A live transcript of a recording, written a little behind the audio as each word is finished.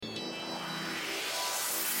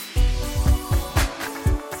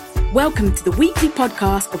Welcome to the weekly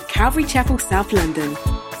podcast of Calvary Chapel, South London,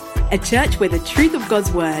 a church where the truth of God's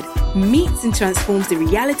word meets and transforms the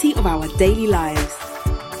reality of our daily lives.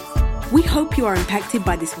 We hope you are impacted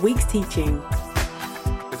by this week's teaching.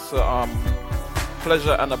 It's a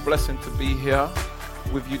pleasure and a blessing to be here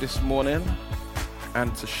with you this morning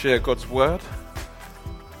and to share God's word.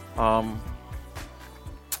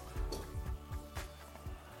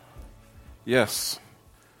 Yes.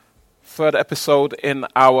 Third episode in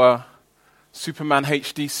our Superman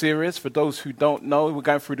HD series. For those who don't know, we're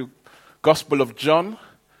going through the Gospel of John,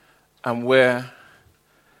 and we're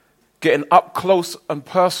getting up close and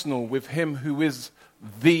personal with him who is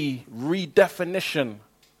the redefinition,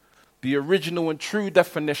 the original and true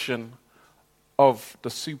definition of the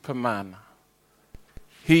Superman.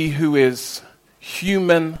 He who is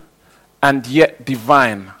human and yet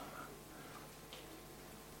divine.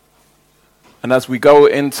 And as we go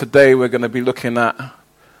in today, we're going to be looking at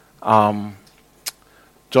John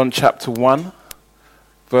chapter 1,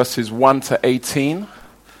 verses 1 to 18.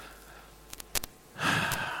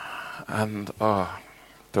 And the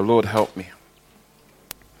Lord help me.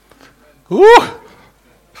 Woo!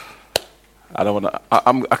 I don't want to.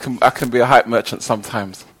 I can be a hype merchant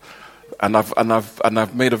sometimes, and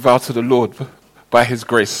I've made a vow to the Lord by His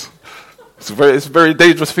grace. It's a very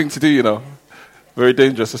dangerous thing to do, you know. Very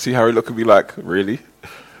dangerous to see how he looked at me like, really?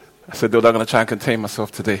 I said, Lord, I'm going to try and contain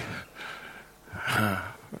myself today.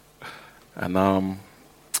 And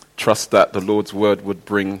trust that the Lord's word would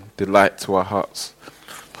bring delight to our hearts.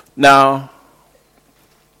 Now,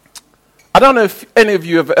 I don't know if any of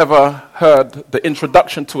you have ever heard the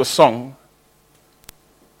introduction to a song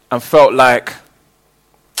and felt like,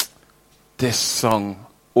 this song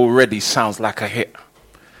already sounds like a hit.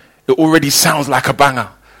 It already sounds like a banger.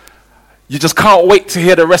 You just can't wait to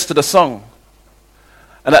hear the rest of the song.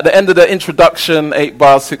 And at the end of the introduction, 8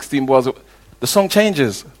 bars, 16 bars, the song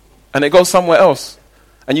changes and it goes somewhere else.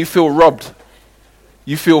 And you feel robbed.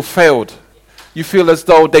 You feel failed. You feel as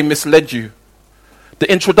though they misled you. The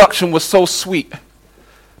introduction was so sweet.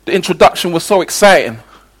 The introduction was so exciting.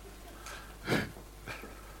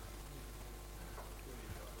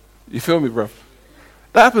 You feel me, bro?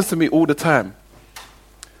 That happens to me all the time.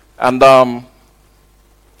 And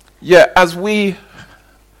as we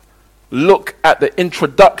look at the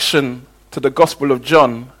introduction to the Gospel of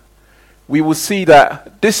John, we will see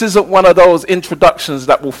that this isn't one of those introductions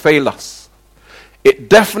that will fail us. It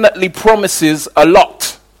definitely promises a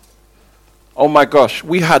lot. Oh my gosh,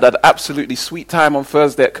 we had an absolutely sweet time on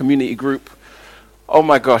Thursday at community group. Oh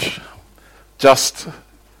my gosh, just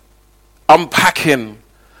unpacking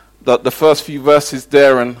the first few verses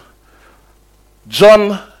there, and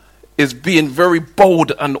John is being very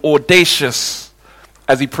bold and audacious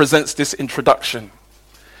as he presents this introduction.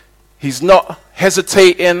 He's not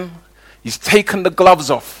hesitating. He's taken the gloves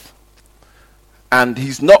off. And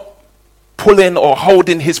he's not pulling or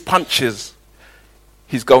holding his punches.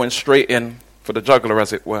 He's going straight in for the jugular,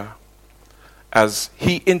 as it were, as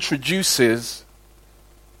he introduces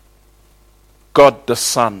God the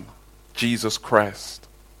Son, Jesus Christ.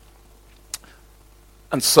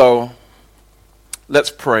 And so, let's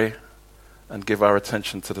pray and give our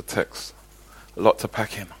attention to the text. A lot to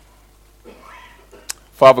pack in.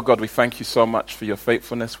 Father God, we thank you so much for your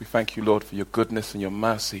faithfulness. We thank you, Lord, for your goodness and your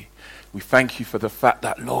mercy. We thank you for the fact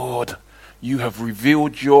that, Lord, you have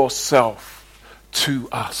revealed yourself to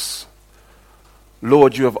us.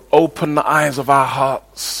 Lord, you have opened the eyes of our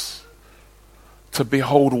hearts to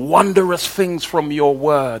behold wondrous things from your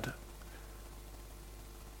word.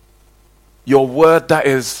 Your word that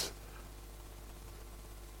is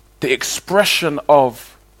the expression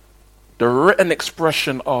of, the written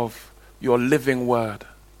expression of your living word,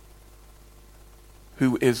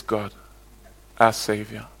 who is God, our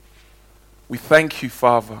Savior. We thank you,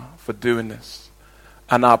 Father, for doing this.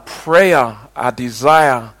 And our prayer, our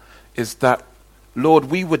desire is that, Lord,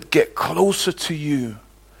 we would get closer to you.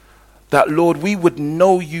 That, Lord, we would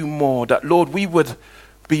know you more. That, Lord, we would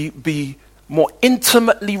be more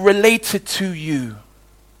intimately related to you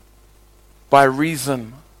by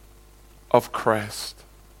reason of Christ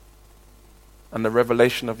and the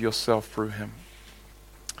revelation of yourself through him.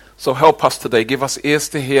 So help us today. Give us ears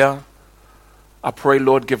to hear. I pray,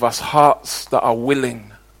 Lord, give us hearts that are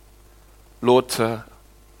willing, Lord, to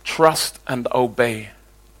trust and obey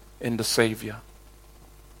in the Savior.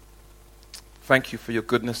 Thank you for your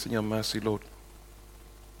goodness and your mercy, Lord.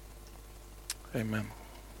 Amen.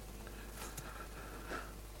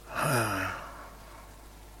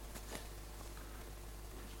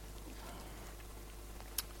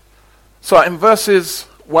 So in verses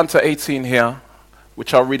 1 to 18 here,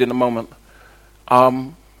 which I'll read in a moment,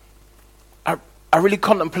 I really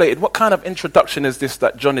contemplated, what kind of introduction is this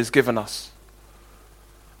that John is giving us?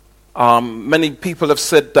 Many people have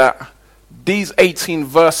said that these 18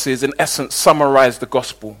 verses, in essence, summarize the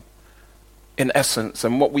gospel, in essence.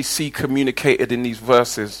 And what we see communicated in these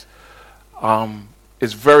verses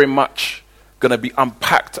is very much going to be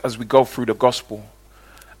unpacked as we go through the gospel.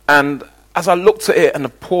 And as I looked at it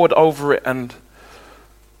and pored over it and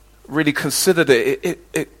really considered it,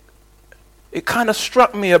 it kind of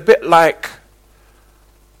struck me a bit like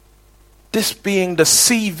this being the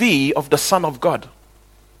CV of the Son of God.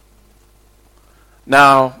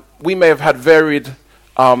 Now, we may have had varied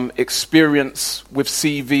experience with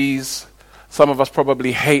CVs. Some of us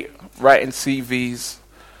probably hate writing CVs.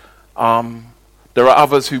 There are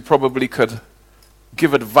others who probably could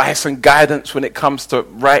give advice and guidance when it comes to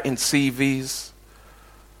writing CVs.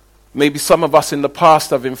 Maybe some of us in the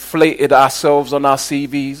past have inflated ourselves on our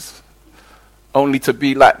CVs, only to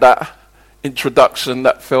be like that introduction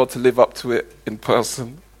that failed to live up to it in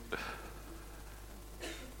person.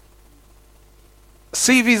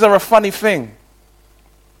 CVs are a funny thing.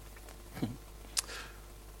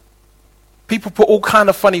 People put all kind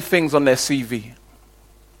of funny things on their CV.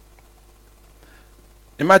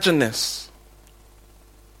 Imagine this.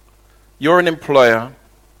 You're an employer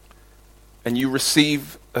and you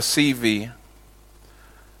receive a CV,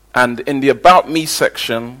 and in the About Me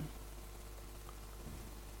section,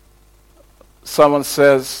 someone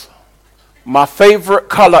says, my favorite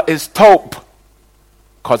color is taupe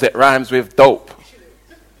because it rhymes with dope.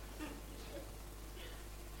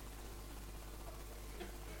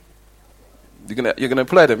 You're gonna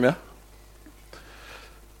play them, yeah?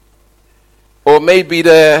 Or maybe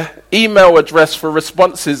the email address for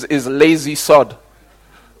responses is lazy sod.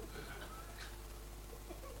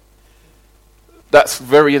 That's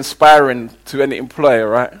very inspiring to any employer,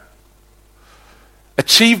 right?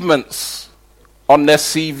 Achievements on their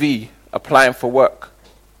CV, applying for work.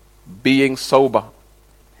 Being sober.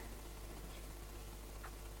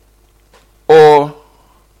 Or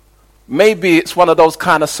maybe it's one of those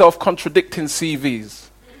kind of self-contradicting CVs.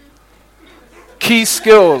 Key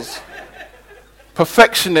skills.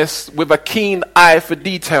 Perfectionist with a keen eye for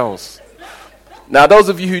details. Now, those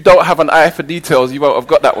of you who don't have an eye for details, you won't have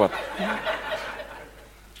got that one.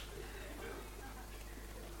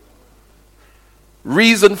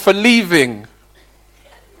 Reason for leaving.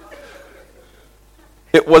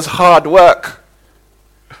 It was hard work.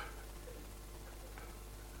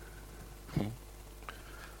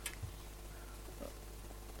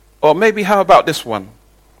 Or maybe how about this one?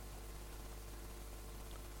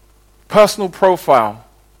 Personal profile.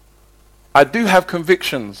 I do have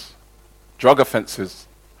convictions, drug offenses,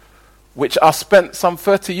 which I spent some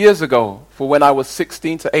 30 years ago for when I was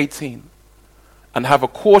 16 to 18, and have a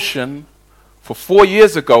caution for 4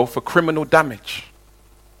 years ago for criminal damage.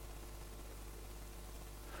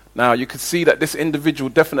 Now, you can see that this individual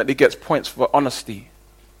definitely gets points for honesty,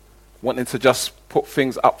 wanting to just put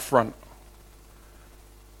things up front.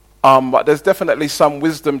 But there's definitely some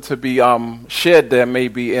wisdom to be shared there,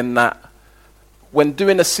 maybe, in that when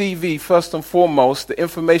doing a CV, first and foremost, the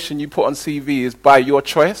information you put on CV is by your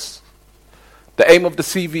choice. The aim of the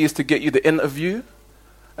CV is to get you the interview,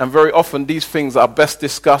 and very often these things are best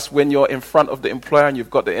discussed when you're in front of the employer and you've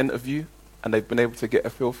got the interview and they've been able to get a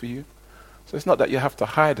feel for you. So it's not that you have to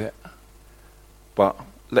hide it, but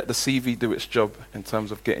let the CV do its job in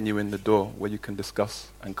terms of getting you in the door where you can discuss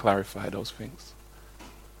and clarify those things.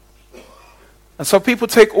 And so people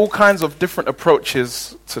take all kinds of different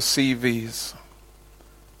approaches to CVs.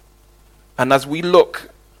 And as we look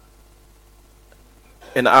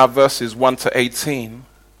in our verses 1 to 18,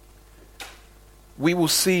 we will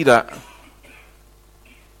see that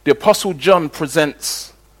the Apostle John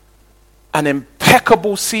presents an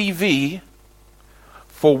impeccable CV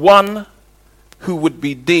for one who would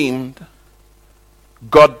be deemed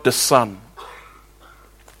God the Son.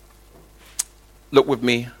 Look with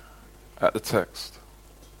me at the text.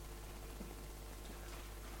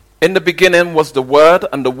 In the beginning was the Word,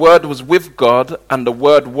 and the Word was with God, and the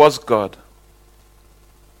Word was God.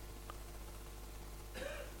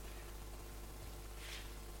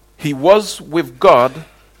 He was with God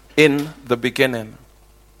in the beginning.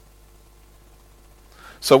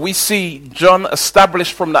 So we see John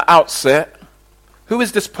established from the outset, who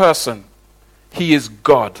is this person? He is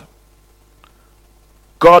God.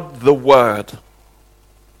 God the Word.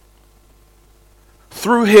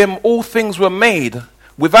 Through him all things were made.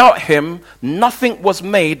 Without him nothing was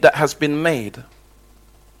made that has been made.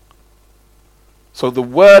 So the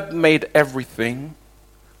Word made everything.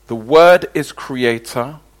 The Word is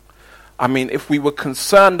creator. I mean, if we were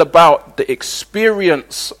concerned about the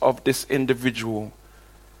experience of this individual,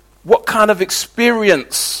 what kind of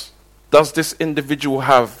experience does this individual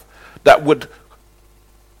have that would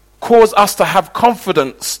cause us to have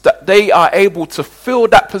confidence that they are able to fill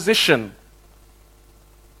that position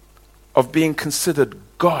of being considered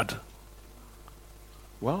God?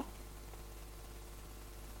 Well,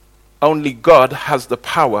 only God has the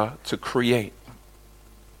power to create.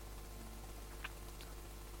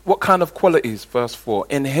 What kind of qualities? Verse 4.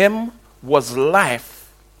 In him was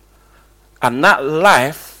life, and that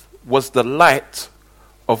life was the light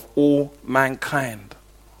of all mankind.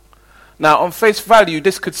 Now, on face value,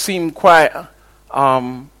 this could seem quite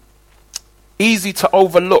easy to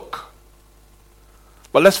overlook.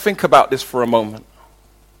 But let's think about this for a moment.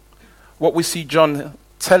 What we see John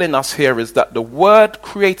telling us here is that the Word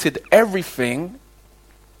created everything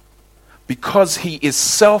because he is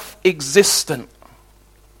self-existent,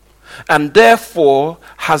 and therefore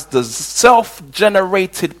has the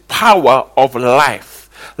self-generated power of life.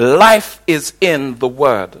 Life is in the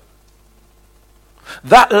Word.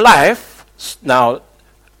 That life, now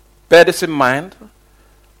bear this in mind,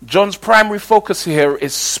 John's primary focus here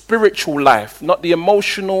is spiritual life, not the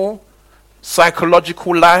emotional,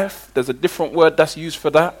 psychological life. There's a different word that's used for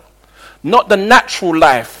that. Not the natural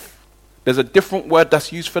life. There's a different word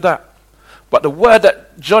that's used for that. But the word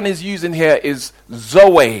that John is using here is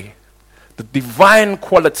Zoe, the divine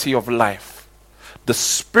quality of life, the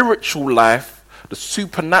spiritual life, the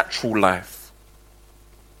supernatural life.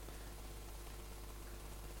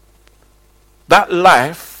 That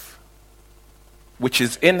life, which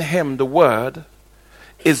is in him, the Word,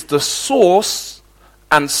 is the source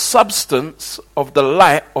and substance of the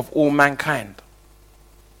light of all mankind.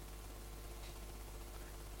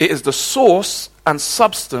 It is the source and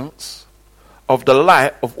substance of the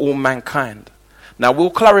light of all mankind. Now,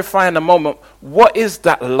 we'll clarify in a moment, what is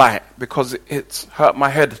that light? Because it's hurt my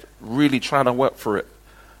head really trying to work for it.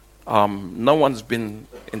 No one's been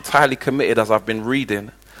entirely committed as I've been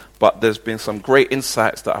reading, but there's been some great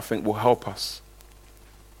insights that I think will help us.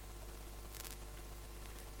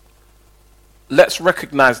 Let's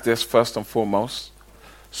recognize this first and foremost.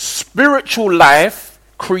 Spiritual life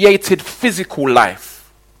created physical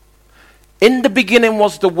life. In the beginning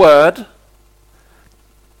was the Word.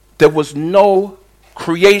 There was no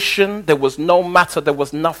creation, there was no matter, there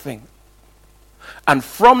was nothing. And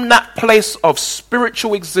from that place of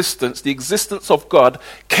spiritual existence, the existence of God,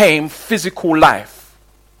 came physical life.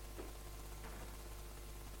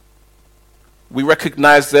 We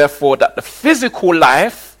recognize, therefore, that the physical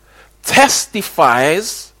life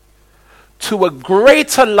testifies to a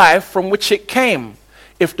greater life from which it came.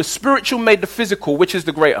 If the spiritual made the physical, which is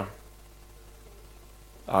the greater?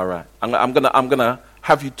 All right. I'm gonna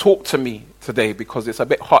have you talk to me today because it's a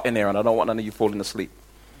bit hot in here and I don't want none of you falling asleep.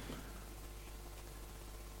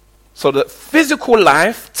 So the physical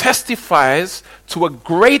life testifies to a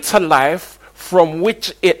greater life from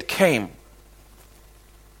which it came.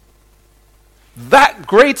 That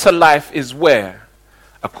greater life is where?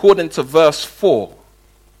 According to verse 4,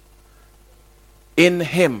 in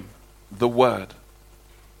him, the Word.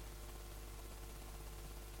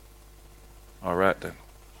 All right then.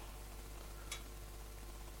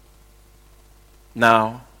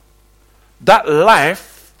 Now, that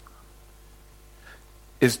life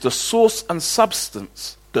is the source and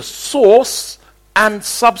substance, the source and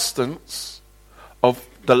substance of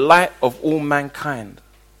the light of all mankind.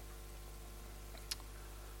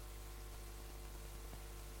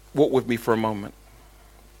 Walk with me for a moment.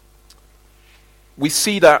 We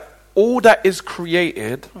see that all that is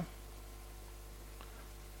created,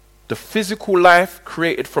 the physical life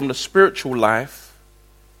created from the spiritual life,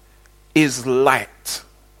 is light.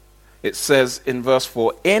 It says in verse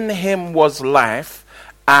 4, in him was life,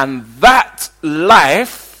 and that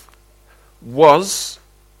life was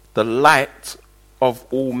the light of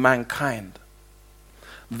all mankind.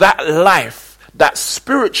 That life, that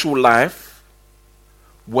spiritual life,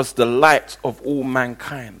 was the light of all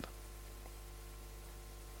mankind.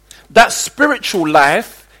 That spiritual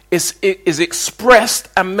life is expressed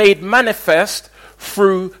and made manifest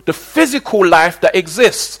through the physical life that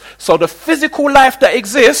exists. So the physical life that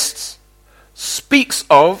exists speaks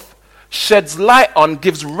of, sheds light on,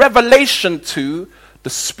 gives revelation to the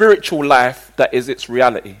spiritual life that is its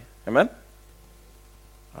reality. Amen?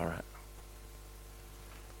 All right.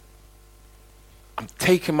 I'm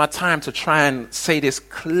taking my time to try and say this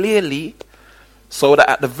clearly so that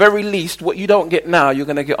at the very least, what you don't get now, you're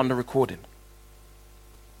going to get on the recording.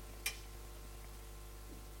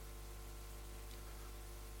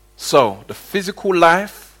 So, the physical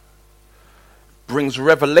life brings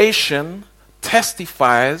revelation,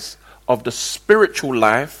 testifies of the spiritual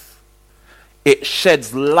life, it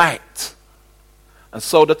sheds light. And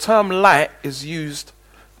so the term light is used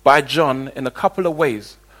by John in a couple of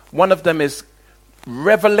ways. One of them is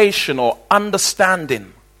revelation or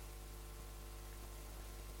understanding.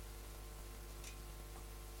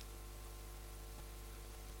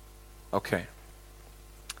 Okay.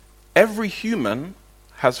 Every human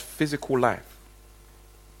has physical life.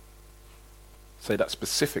 Say that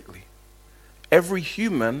specifically. Every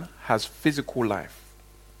human has physical life.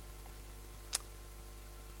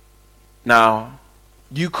 Now,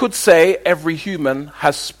 you could say every human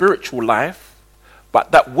has spiritual life,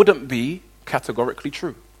 but that wouldn't be categorically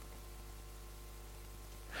true.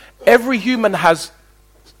 Every human has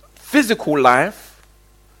physical life,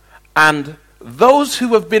 and those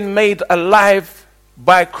who have been made alive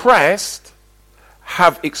by Christ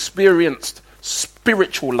have experienced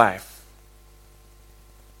spiritual life.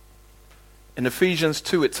 In Ephesians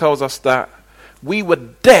 2, it tells us that we were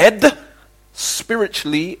dead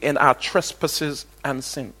spiritually in our trespasses and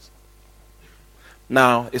sins.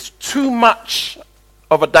 Now, it's too much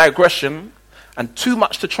of a digression and too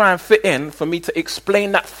much to try and fit in for me to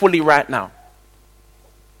explain that fully right now.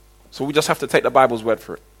 So we just have to take the Bible's word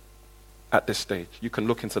for it at this stage. You can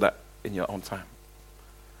look into that in your own time.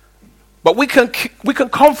 But we can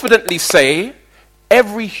confidently say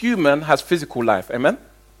every human has physical life. Amen?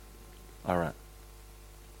 All right.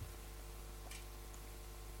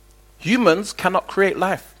 Humans cannot create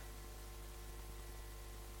life.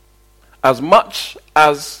 As much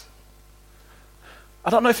as,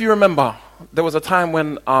 I don't know if you remember, there was a time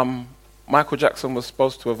when Michael Jackson was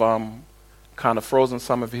supposed to have kind of frozen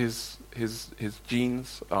some of his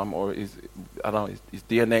genes or his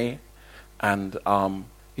DNA, and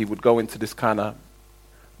he would go into this kind of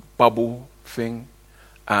bubble thing,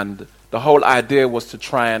 and the whole idea was to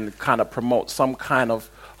try and kind of promote some kind of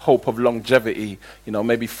hope of longevity,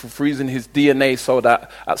 maybe freezing his DNA so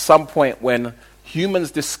that at some point when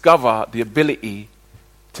humans discover the ability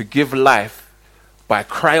to give life by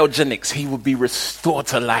cryogenics, he would be restored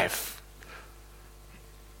to life.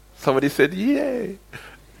 Somebody said, yay.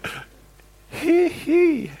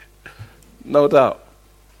 He. No doubt.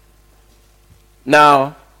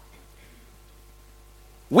 Now,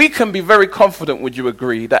 we can be very confident, would you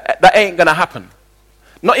agree, that ain't going to happen.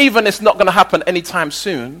 Not even it's not going to happen anytime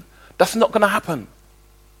soon. That's not going to happen.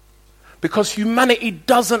 Because humanity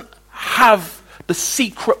doesn't have the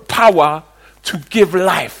secret power to give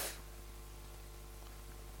life.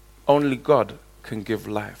 Only God can give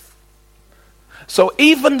life. So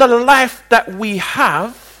even the life that we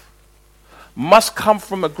have must come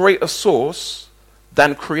from a greater source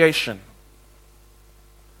than creation.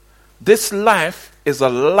 This life is a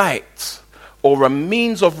light or a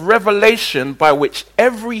means of revelation by which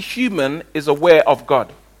every human is aware of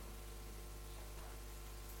God.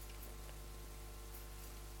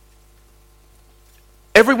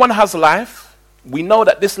 Everyone has life. We know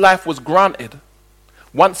that this life was granted.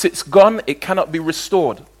 Once it's gone, it cannot be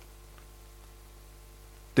restored.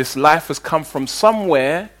 This life has come from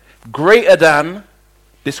somewhere greater than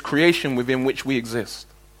this creation within which we exist,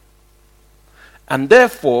 and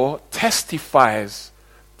therefore testifies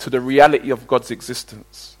to the reality of God's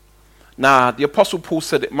existence. Now, the Apostle Paul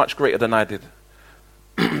said it much greater than I did.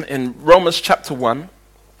 In Romans chapter 1,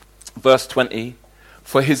 verse 20,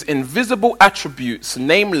 for his invisible attributes,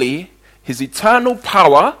 namely his eternal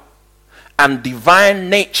power and divine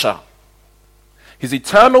nature. His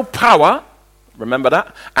eternal power, remember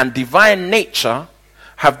that, and divine nature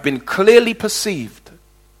have been clearly perceived.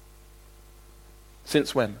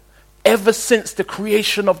 Since when? Ever since the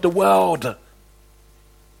creation of the world.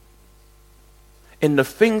 In the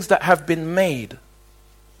things that have been made.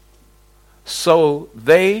 So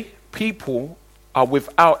people are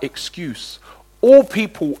without excuse. All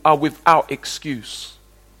people are without excuse.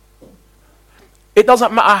 It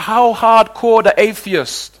doesn't matter how hardcore the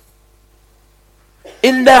atheist.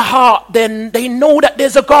 In their heart, then they know that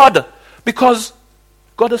there's a God, because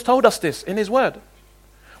God has told us this in his word.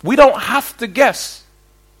 We don't have to guess.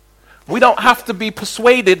 We don't have to be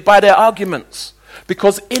persuaded by their arguments,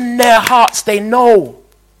 because in their hearts they know.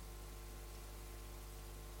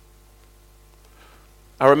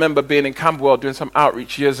 I remember being in Camberwell doing some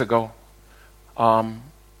outreach years ago.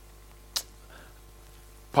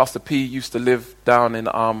 Pastor P used to live down in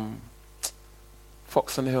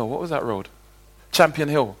Foxon Hill. What was that road? Champion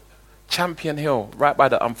Hill, right by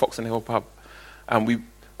the Foxon Hill pub. And we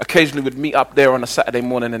occasionally would meet up there on a Saturday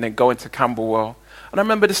morning and then go into Camberwell. And I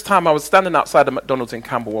remember this time I was standing outside the McDonald's in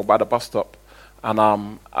Camberwell by the bus stop. And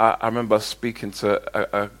I remember speaking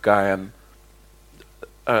to a guy, and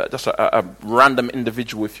a random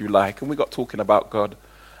individual, if you like, and we got talking about God.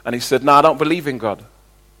 And he said, "No, I don't believe in God."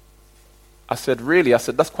 I said, "Really?" I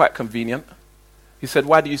said, "That's quite convenient." He said,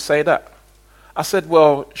 "Why do you say that?" I said,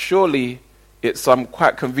 "Well, surely it's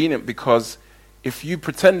quite convenient because if you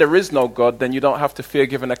pretend there is no God, then you don't have to fear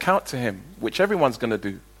giving account to him, which everyone's going to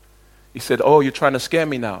do." He said, "Oh, you're trying to scare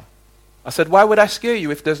me now." I said, "Why would I scare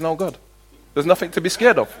you if there's no God? There's nothing to be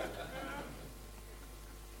scared of."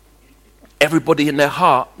 Everybody in their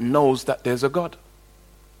heart knows that there's a God.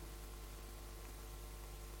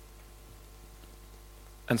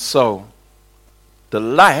 And so, the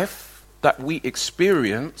life that we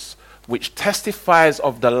experience, which testifies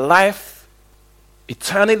of the life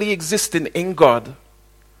eternally existing in God,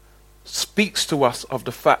 speaks to us of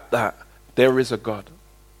the fact that there is a God.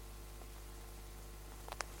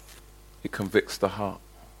 It convicts the heart.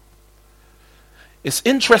 It's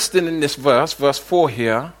interesting in this verse 4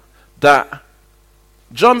 here, that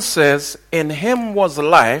John says, "In him was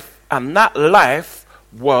life, and that life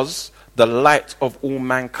was the light of all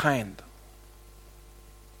mankind."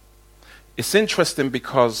 It's interesting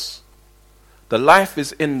because the life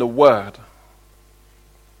is in the Word.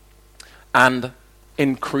 And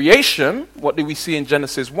in creation, what do we see in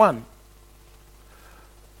Genesis 1?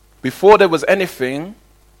 Before there was anything,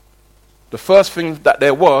 the first thing that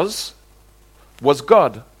there was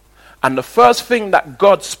God. And the first thing that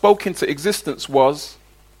God spoke into existence was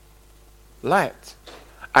light.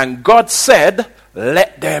 And God said,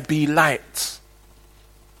 "Let there be light."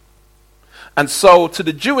 And so to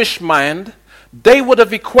the Jewish mind, they would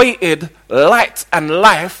have equated light and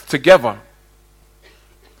life together.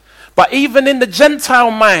 But even in the Gentile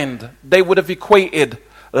mind, they would have equated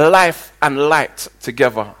life and light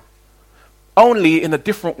together, only in a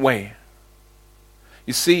different way.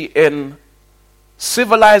 You see, in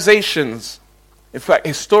civilizations, in fact,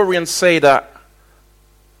 historians say that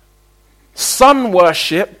sun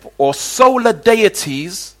worship or solar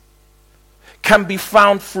deities can be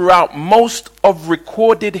found throughout most of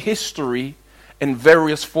recorded history in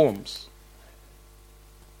various forms.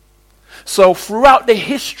 So throughout the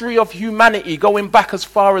history of humanity, going back as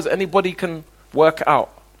far as anybody can work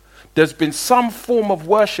out, there's been some form of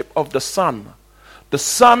worship of the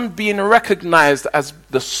sun being recognized as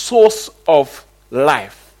the source of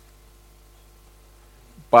life.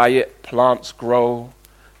 By it, plants grow,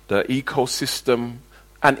 the ecosystem,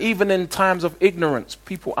 and even in times of ignorance,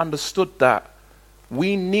 people understood that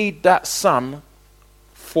we need that sun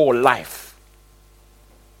for life.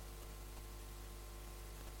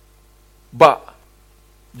 But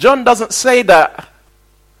John doesn't say that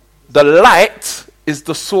the light is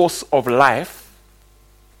the source of life.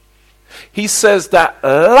 He says that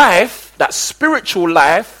life, that spiritual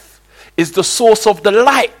life, is the source of the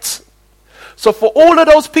light. So for all of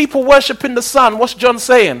those people worshiping the sun, what's John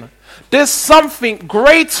saying? There's something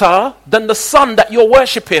greater than the sun that you're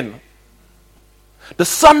worshiping. The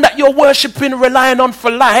sun that you're worshiping, relying on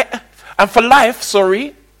for light and for life,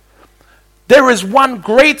 there is one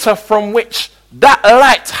greater from which that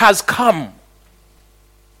light has come.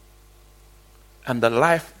 And the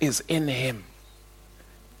life is in him.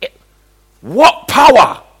 What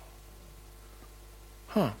power!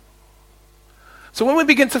 So when we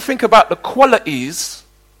begin to think about the qualities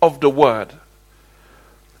of the Word,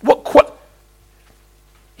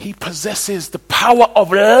 he possesses the power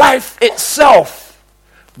of life itself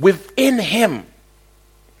within him.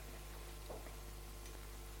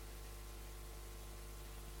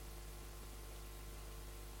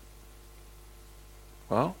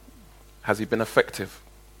 Well, has he been effective?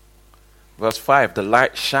 Verse 5, the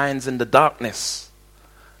light shines in the darkness,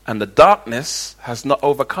 and the darkness has not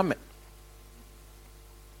overcome it.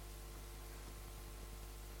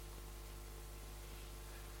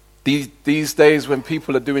 These days when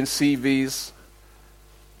people are doing CVs,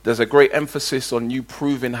 there's a great emphasis on you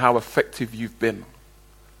proving how effective you've been.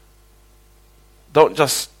 Don't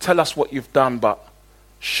just tell us what you've done, but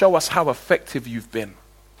show us how effective you've been.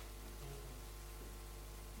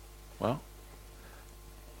 Well,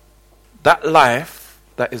 that life,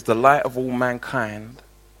 that is the light of all mankind,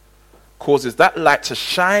 causes that light to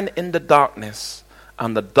shine in the darkness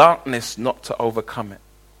and the darkness not to overcome it.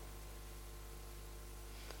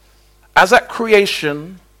 As at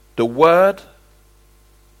creation, the Word,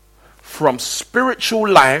 from spiritual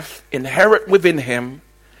life inherent within him,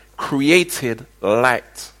 created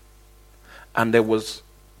light, and there was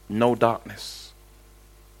no darkness.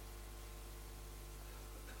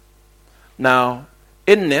 Now,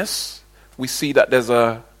 in this, we see that there's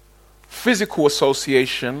a physical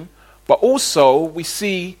association, but also we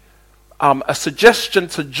see a suggestion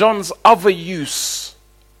to John's other use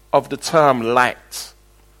of the term light.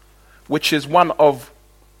 which is one of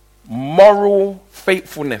moral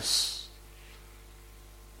faithfulness.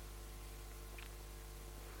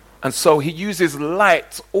 And so he uses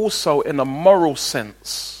light also in a moral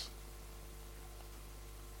sense.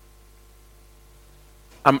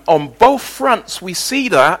 And on both fronts we see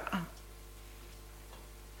that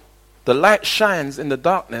the light shines in the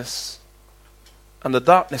darkness and the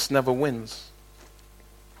darkness never wins.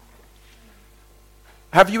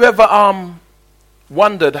 Have you ever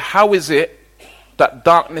wondered how is it that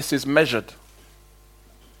darkness is measured?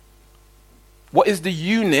 What is the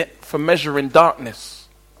unit for measuring darkness?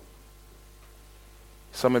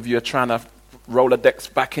 Some of you are trying to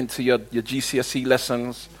Rolodex back into your GCSE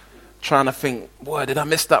lessons, trying to think, boy, did I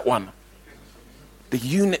miss that one? The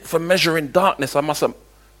unit for measuring darkness, I must have.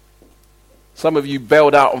 Some of you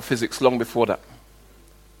bailed out on physics long before that.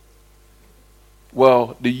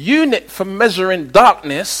 Well, the unit for measuring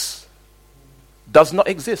darkness does not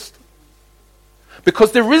exist.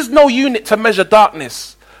 Because there is no unit to measure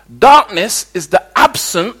darkness. Darkness is the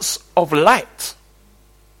absence of light.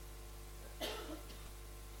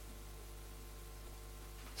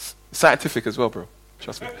 Scientific as well, bro.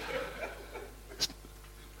 Trust me.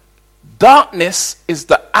 Darkness is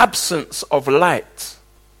the absence of light.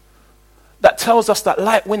 That tells us that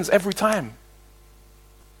light wins every time.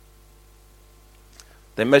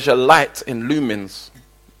 They measure light in lumens.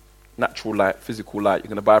 Natural light, physical light. You're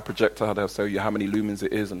going to buy a projector, they'll tell you how many lumens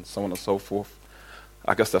it is and so on and so forth.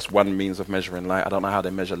 I guess that's one means of measuring light. I don't know how they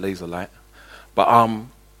measure laser light. But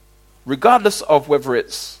regardless of whether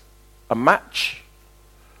it's a match,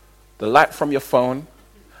 the light from your phone,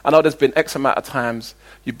 I know there's been X amount of times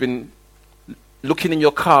you've been looking in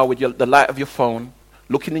your car with the light of your phone,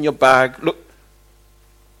 looking in your bag,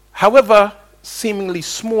 however seemingly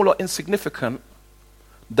small or insignificant,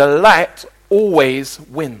 the light always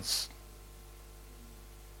wins.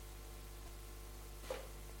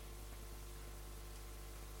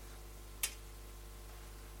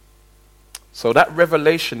 So that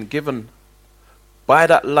revelation given by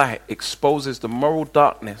that light exposes the moral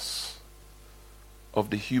darkness of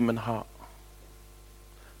the human heart.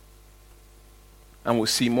 And we'll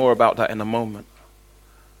see more about that in a moment.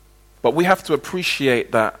 But we have to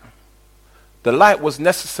appreciate that the light was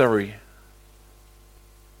necessary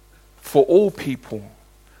for all people,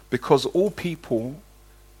 because all people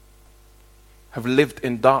have lived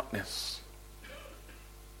in darkness.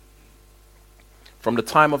 From the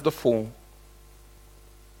time of the fall,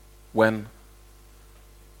 when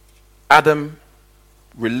Adam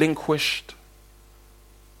relinquished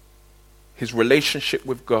his relationship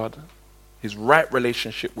with God, his right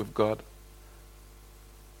relationship with God,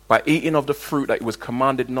 by eating of the fruit that he was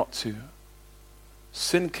commanded not to,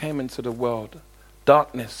 sin came into the world,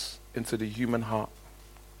 darkness into the human heart.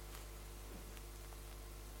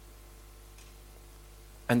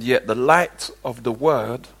 And yet the light of the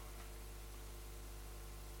word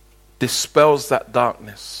dispels that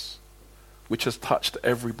darkness which has touched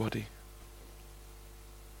everybody.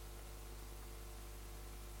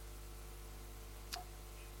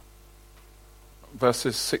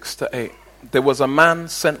 Verses 6 to 8. There was a man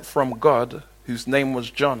sent from God whose name was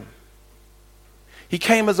John. He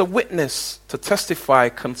came as a witness to testify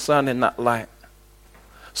concerning that light,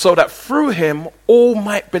 so that through him all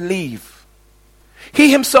might believe. He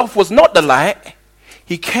himself was not the light.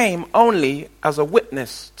 He came only as a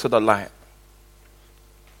witness to the light.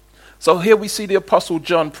 So here we see the Apostle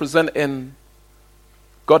John presenting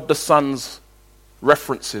God the Son's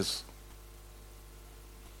references.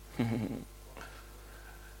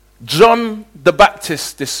 John the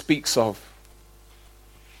Baptist, this speaks of.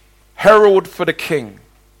 Herald for the king,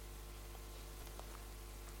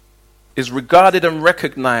 is regarded and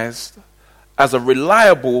recognized as a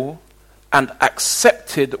reliable and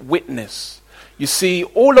accepted witness. You see,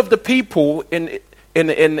 all of the people in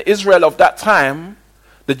Israel of that time,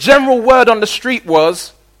 the general word on the street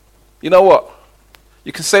was, you know what,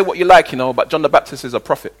 you can say what you like, but John the Baptist is a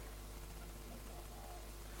prophet.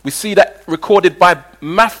 We see that recorded by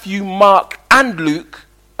Matthew, Mark, and Luke,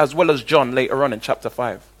 as well as John later on in chapter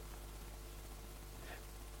 5.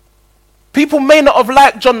 People may not have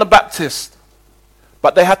liked John the Baptist,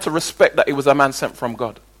 but they had to respect that he was a man sent from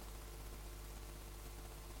God.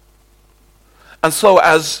 And so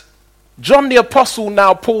as John the Apostle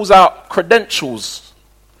now pulls out credentials,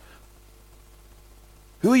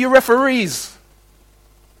 who are your referees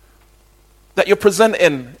that you're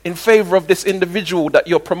presenting in favor of this individual that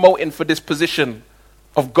you're promoting for this position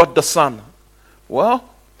of God the Son? Well,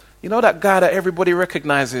 you know that guy that everybody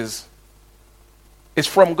recognizes is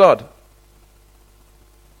from God.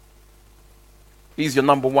 He's your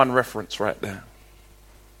number one reference right there.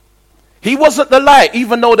 He wasn't the light,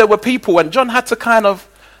 even though there were people. And John had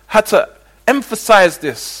to emphasize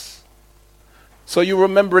this. So you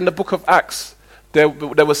remember in the book of Acts, there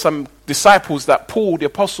were some disciples that Paul, the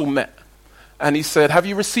apostle, met. And he said, have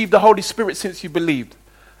you received the Holy Spirit since you believed?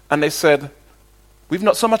 And they said, we've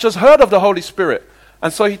not so much as heard of the Holy Spirit.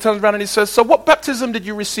 And so he turns around and he says, so what baptism did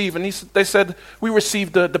you receive? And they said, we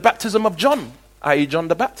received the baptism of John, i.e. John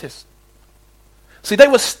the Baptist. See, they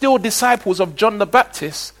were still disciples of John the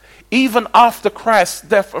Baptist, even after Christ's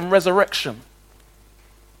death and resurrection.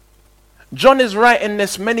 John is writing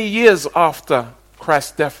this many years after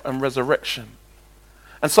Christ's death and resurrection.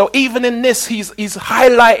 And so even in this, he's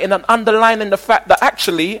highlighting and underlining the fact that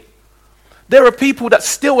actually, there are people that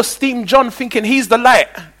still esteem John thinking he's the light.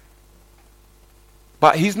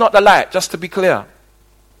 But he's not the light, just to be clear.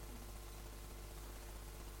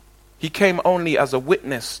 He came only as a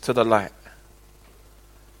witness to the light.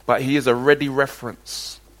 But he is a ready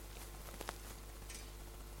reference.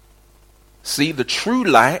 See, the true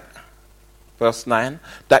light, verse 9,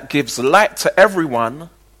 that gives light to everyone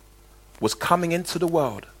was coming into the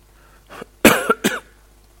world.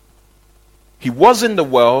 He was in the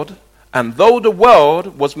world, and though the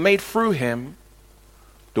world was made through him,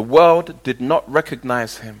 the world did not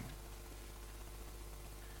recognize him.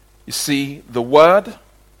 You see, the Word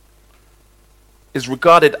is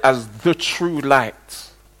regarded as the true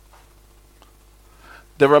light.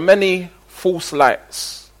 There are many false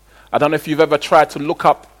lights. I don't know if you've ever tried to look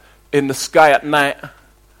up in the sky at night.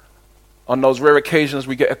 On those rare occasions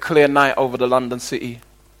we get a clear night over the London city,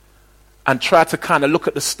 and try to kind of look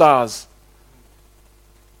at the stars.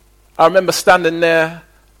 I remember standing there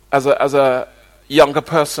as a younger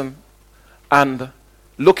person and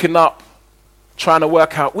looking up, trying to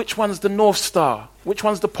work out which one's the North Star, which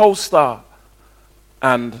one's the Pole Star.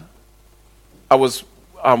 And I was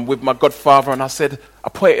with my godfather, and I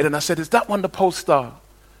pointed and I said, is that one the Pole Star?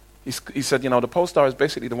 He said, the Pole Star is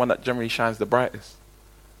basically the one that generally shines the brightest.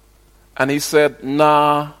 And he said,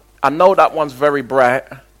 nah, I know that one's very bright,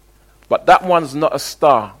 but that one's not a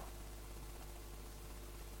star.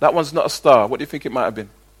 That one's not a star. What do you think it might have been?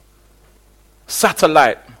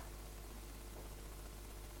 Satellite.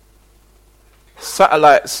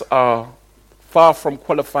 Satellites are far from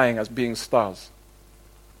qualifying as being stars.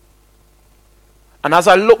 And as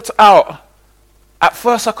I looked out, at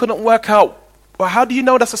first I couldn't work out, well, how do you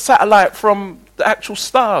know that's a satellite from the actual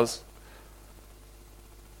stars?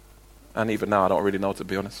 And even now, I don't really know, to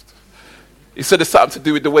be honest. He said it's something to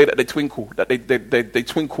do with the way that they twinkle, that they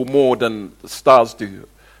twinkle more than the stars do.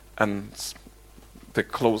 And they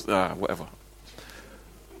close, whatever.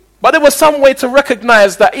 But there was some way to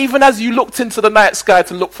recognize that even as you looked into the night sky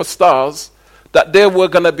to look for stars, that there were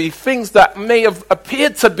going to be things that may have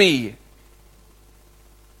appeared to be,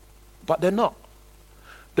 but they're not.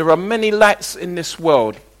 There are many lights in this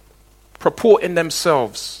world purporting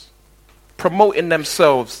themselves, promoting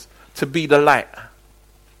themselves to be the light.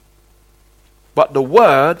 But the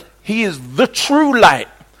Word, he is the true light,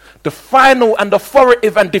 the final and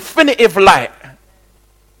authoritative and definitive light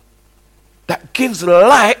that gives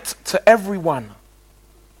light to everyone.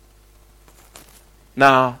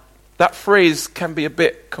 Now, that phrase can be a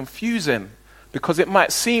bit confusing because it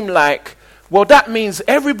might seem like, well, that means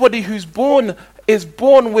everybody who's born is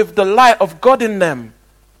born with the light of God in them.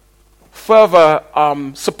 Further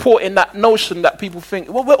supporting that notion that people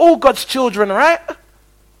think, well, we're all God's children, right?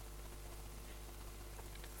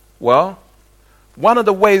 Well, one of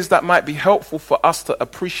the ways that might be helpful for us to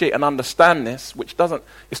appreciate and understand this, which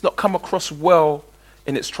it's not come across well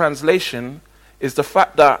in its translation, is the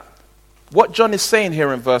fact that what John is saying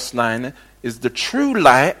here in verse 9 is the true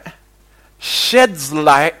light sheds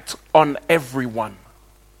light on everyone.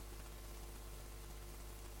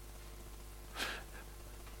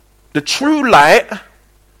 The true light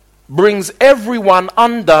brings everyone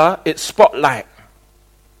under its spotlight.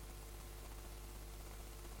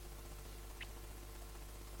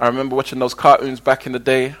 I remember watching those cartoons back in the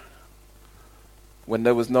day when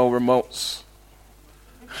there was no remotes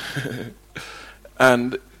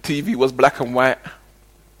and TV was black and white.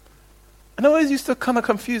 And I always used to kind of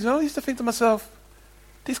confuse me. I always used to think to myself,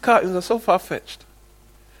 these cartoons are so far-fetched.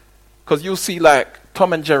 Because you'll see like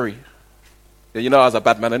Tom and Jerry. Yeah, you know I was a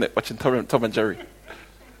bad man, innit? Watching Tom and Jerry.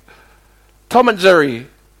 Tom and Jerry,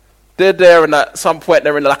 they're there and at some point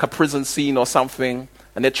they're in like a prison scene or something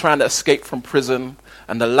and they're trying to escape from prison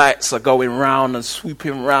and the lights are going round and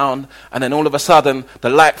swooping round and then all of a sudden the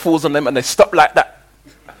light falls on them and they stop like that.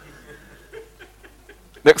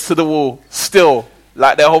 Next to the wall, still,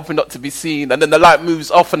 like they're hoping not to be seen, and then the light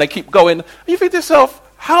moves off and they keep going. And you think to yourself,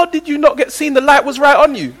 how did you not get seen? The light was right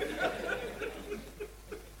on you.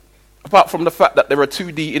 Apart from the fact that they were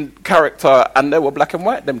 2D in character and they were black and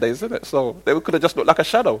white them days, isn't it? So they could have just looked like a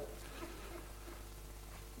shadow.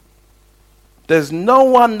 There's no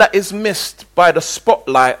one that is missed by the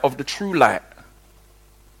spotlight of the true light.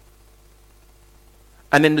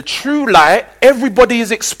 And in the true light, everybody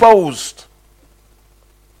is exposed.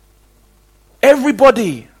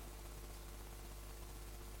 Everybody.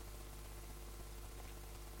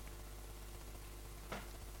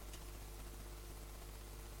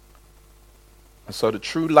 And so the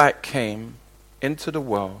true light came into the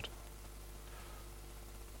world.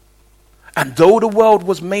 And though the world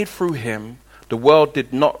was made through him, the world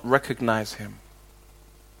did not recognize him.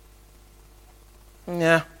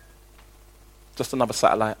 Yeah. Just another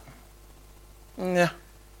satellite. Yeah.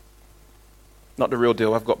 Not the real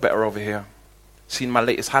deal. I've got better over here. Seen my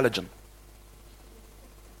latest halogen.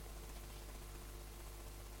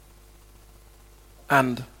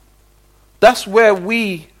 And that's where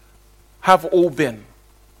we have all been,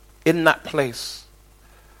 in that place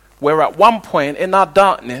where at one point in our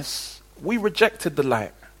darkness we rejected the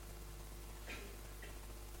light.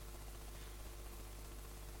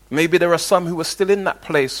 Maybe there are some who are still in that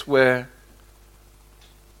place where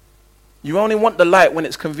you only want the light when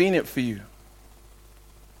it's convenient for you,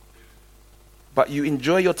 but you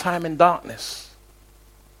enjoy your time in darkness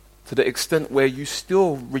to the extent where you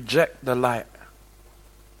still reject the light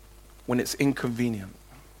when it's inconvenient.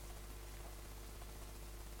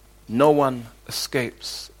 No one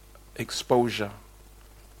escapes exposure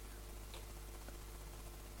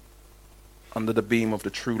under the beam of the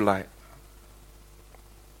true light.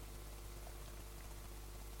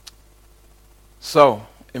 So,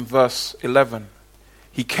 in verse 11,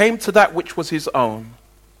 he came to that which was his own,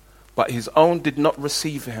 but his own did not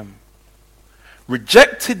receive him.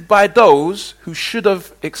 Rejected by those who should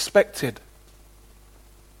have expected.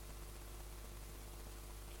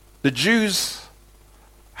 The Jews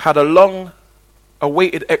had a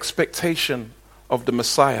long-awaited expectation of the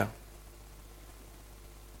Messiah.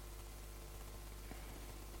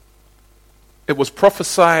 It was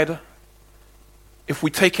prophesied, if we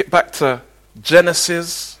take it back to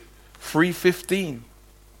Genesis 3:15,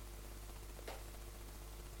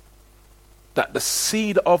 that the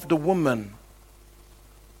seed of the woman,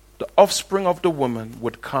 the offspring of the woman,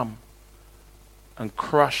 would come and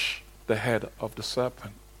crush the head of the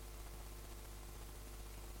serpent.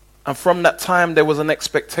 And from that time, there was an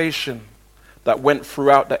expectation that went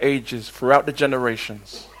throughout the ages, throughout the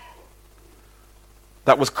generations,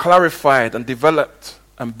 that was clarified and developed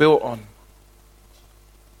and built on.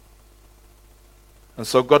 And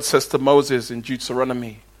so God says to Moses in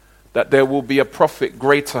Deuteronomy that there will be a prophet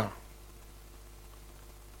greater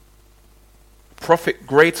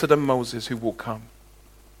than Moses who will come.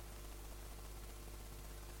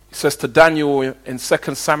 He says to Daniel in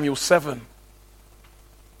 2 Samuel 7,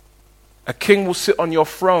 a king will sit on your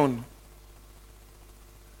throne,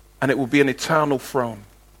 and it will be an eternal throne.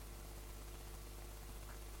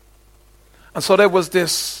 And so there was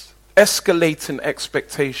this escalating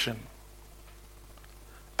expectation.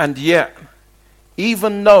 And yet,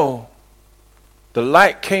 even though the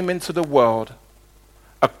light came into the world,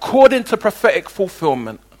 according to prophetic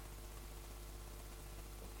fulfillment,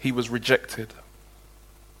 he was rejected.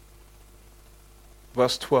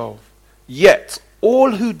 Verse 12. Yet,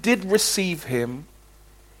 all who did receive him,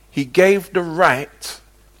 he gave the right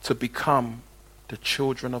to become the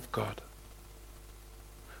children of God,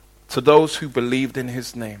 to those who believed in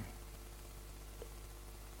his name.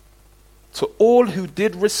 To all who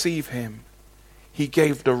did receive him, he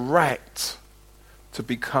gave the right to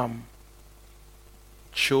become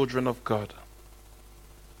children of God.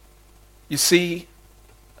 You see,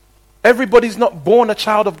 everybody's not born a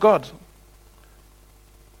child of God.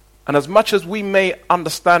 And as much as we may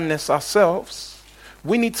understand this ourselves,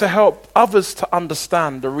 we need to help others to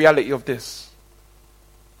understand the reality of this.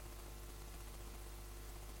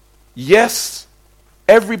 Yes,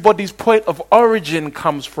 everybody's point of origin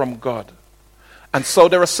comes from God. And so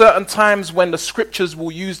there are certain times when the scriptures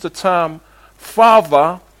will use the term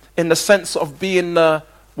father in the sense of being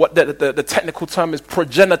what the technical term is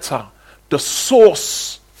progenitor, the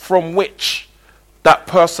source from which that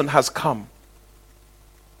person has come.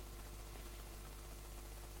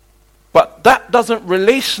 But that doesn't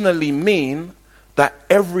relationally mean that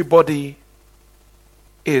everybody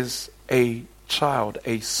is a child,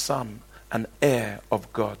 a son, an heir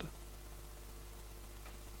of God.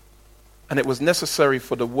 And it was necessary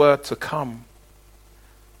for the word to come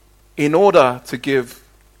in order to give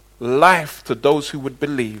life to those who would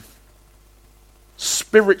believe.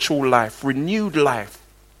 Spiritual life, renewed life.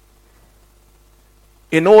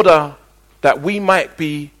 In order that we might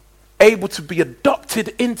be able to be adopted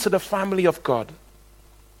into the family of God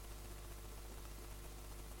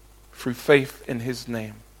through faith in his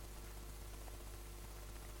name.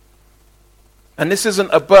 And this isn't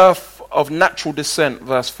a birth of natural descent,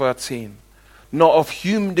 verse 13, nor of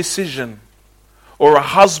human decision or a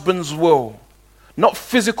husband's will, not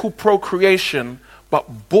physical procreation,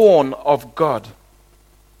 but born of God.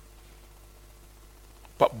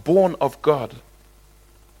 But born of God.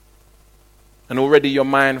 And already your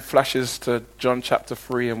mind flashes to John chapter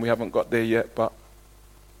 3, and we haven't got there yet, but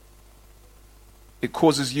it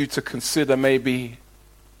causes you to consider maybe,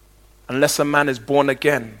 unless a man is born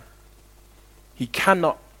again, he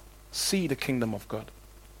cannot see the kingdom of God.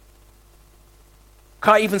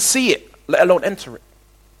 Can't even see it, let alone enter it.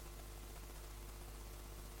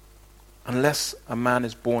 Unless a man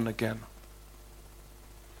is born again.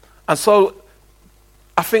 And so,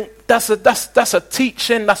 I think that's a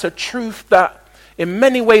teaching, that's a truth that in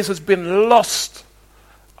many ways has been lost,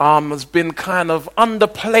 has been kind of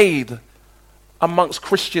underplayed amongst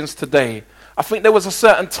Christians today. I think there was a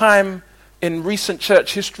certain time in recent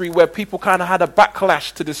church history where people kind of had a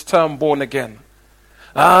backlash to this term born again.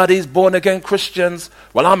 These born again Christians,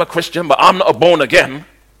 well, I'm a Christian, but I'm not a born again.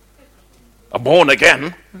 A born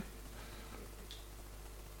again.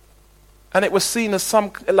 And it was seen as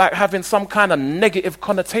like having some kind of negative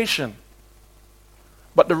connotation.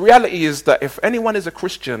 But the reality is that if anyone is a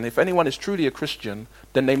Christian, if anyone is truly a Christian,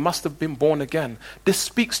 then they must have been born again. This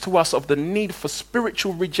speaks to us of the need for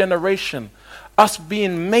spiritual regeneration, us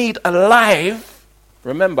being made alive.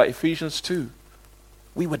 Remember Ephesians 2.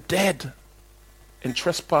 We were dead in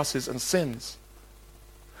trespasses and sins,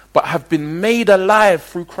 but have been made alive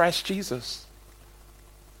through Christ Jesus.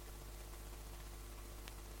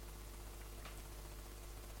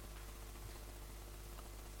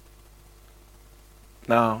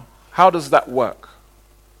 Now, how does that work?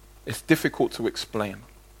 It's difficult to explain.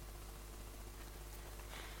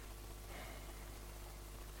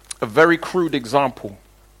 A very crude example.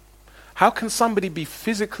 How can somebody be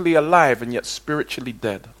physically alive and yet spiritually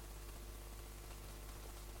dead?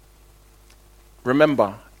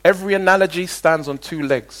 Remember, every analogy stands on two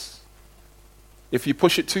legs. If you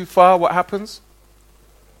push it too far, what happens?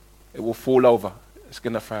 It will fall over. It's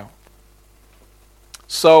going to fail.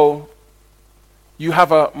 So, you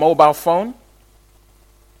have a mobile phone.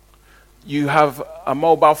 You have a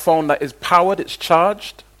mobile phone that is powered, it's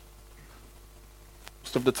charged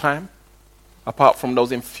most of the time, apart from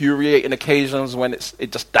those infuriating occasions when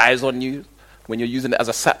it just dies on you, when you're using it as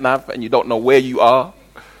a sat-nav and you don't know where you are.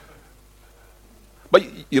 But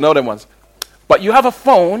you know them ones. But you have a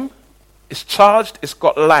phone, it's charged, it's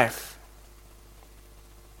got life.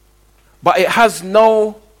 But it has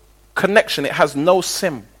no connection, it has no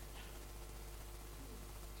SIM.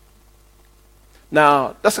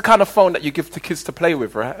 Now, that's the kind of phone that you give to kids to play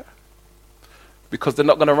with, right? Because they're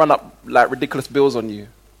not going to run up like ridiculous bills on you.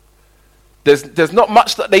 There's not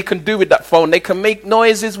much that they can do with that phone. They can make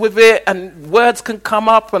noises with it, and words can come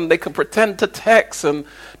up, and they can pretend to text, and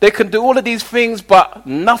they can do all of these things, but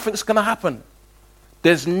nothing's going to happen.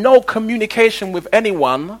 There's no communication with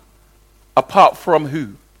anyone apart from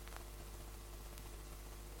who?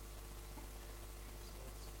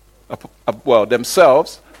 Well,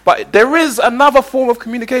 themselves. But there is another form of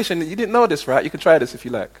communication. You didn't know this, right? You can try this if you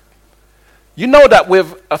like. You know that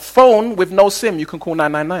with a phone with no SIM, you can call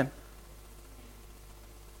 999.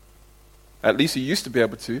 At least you used to be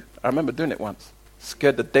able to. I remember doing it once.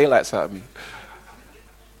 Scared the daylights out of me.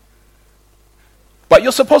 But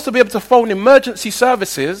you're supposed to be able to phone emergency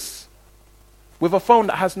services with a phone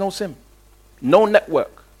that has no SIM, no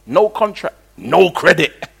network, no contract, no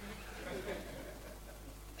credit.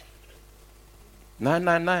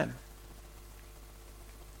 999.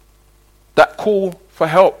 That call for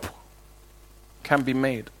help can be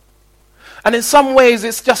made. And in some ways,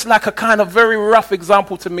 it's just like a kind of very rough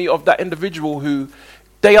example to me of that individual who,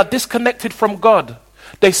 they are disconnected from God.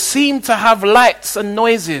 They seem to have lights and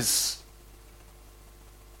noises,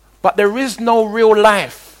 but there is no real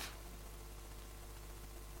life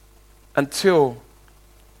until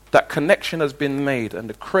that connection has been made and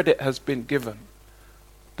the credit has been given.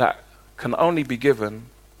 That can only be given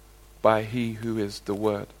by He who is the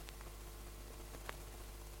Word.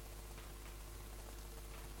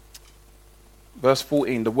 Verse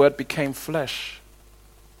 14, the Word became flesh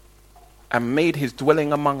and made His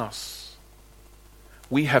dwelling among us.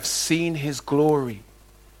 We have seen His glory,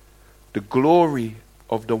 the glory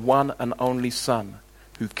of the one and only Son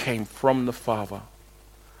who came from the Father,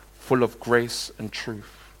 full of grace and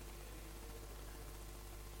truth.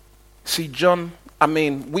 See, John,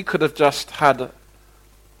 we could have just had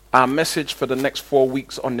our message for the next 4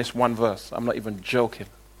 weeks on this one verse. I'm not even joking.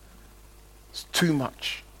 It's too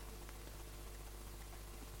much.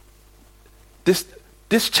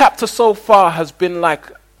 This chapter so far has been like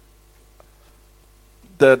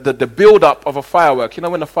the build-up of a firework. You know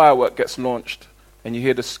when a firework gets launched and you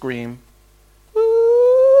hear the scream,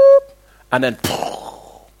 whoop, and then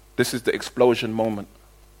this is the explosion moment.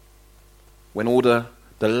 When all the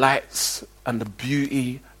lights and the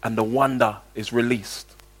beauty and the wonder is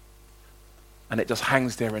released. And it just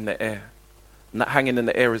hangs there in the air. And that hanging in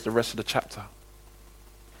the air is the rest of the chapter.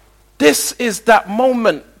 This is that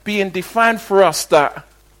moment being defined for us that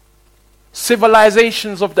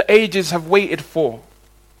civilizations of the ages have waited for.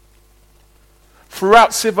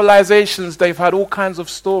 Throughout civilizations, they've had all kinds of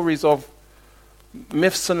stories of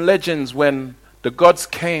myths and legends when the gods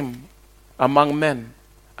came among men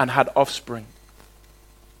and had offspring.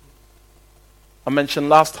 I mentioned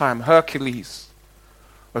last time Hercules.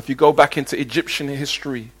 Or if you go back into Egyptian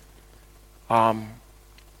history,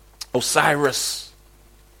 Osiris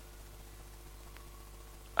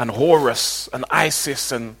and Horus and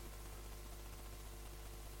Isis and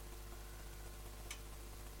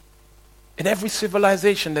in every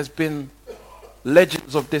civilization there's been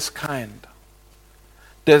legends of this kind.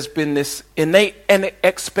 There's been this innate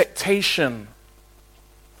expectation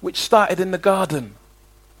which started in the garden.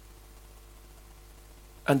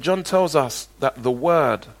 And John tells us that the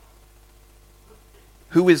Word,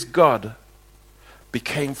 who is God,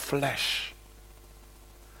 became flesh.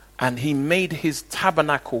 And he made his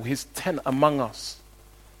tabernacle, his tent among us.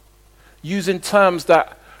 Using terms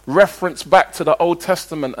that reference back to the Old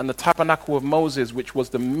Testament and the tabernacle of Moses, which was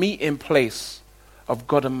the meeting place of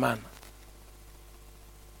God and man.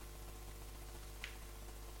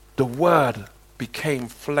 The Word became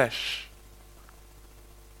flesh.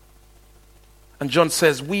 And John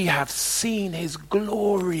says, we have seen his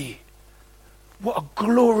glory. What a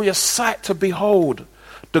glorious sight to behold.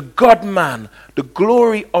 The God-man, the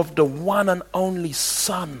glory of the one and only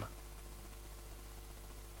Son.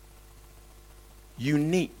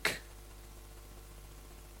 Unique.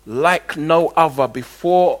 Like no other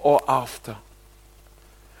before or after.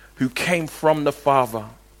 Who came from the Father.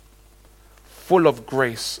 Full of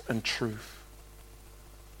grace and truth.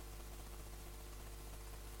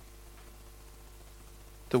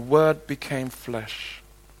 The Word became flesh.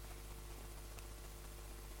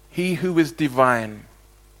 He who is divine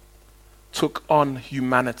took on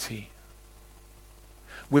humanity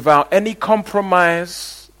without any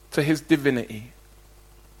compromise to his divinity,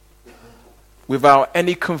 without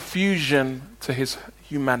any confusion to his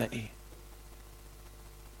humanity.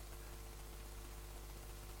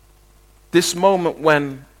 This moment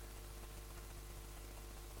when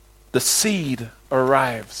the seed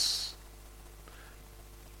arrives.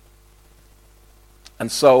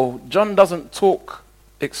 And so John doesn't talk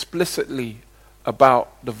explicitly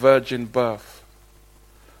about the virgin birth,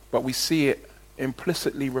 but we see it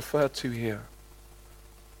implicitly referred to here.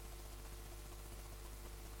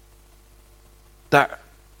 That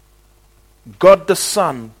God the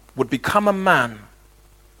Son would become a man,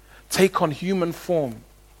 take on human form,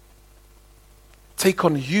 take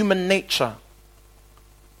on human nature,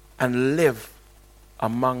 and live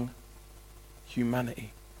among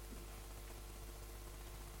humanity.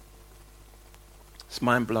 It's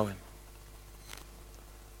mind-blowing.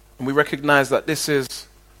 And we recognize that this is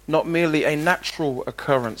not merely a natural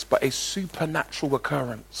occurrence, but a supernatural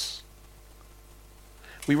occurrence.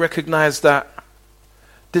 We recognize that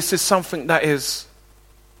this is something that is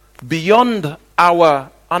beyond our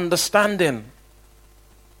understanding.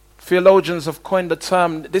 Theologians have coined the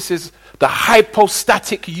term, this is the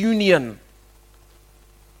hypostatic union.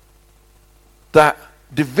 That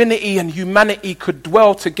divinity and humanity could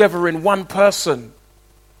dwell together in one person.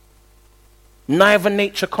 Neither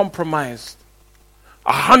nature compromised.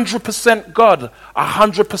 100% God,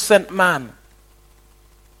 100% man.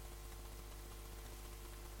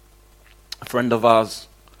 A friend of ours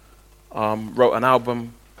wrote an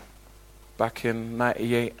album back in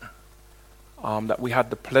 98 that we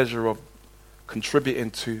had the pleasure of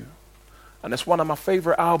contributing to. And it's one of my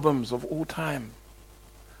favorite albums of all time.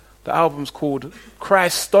 The album's called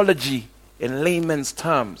Christology in layman's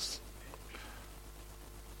terms.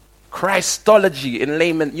 Christology in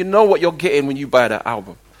layman. You know what you're getting when you buy that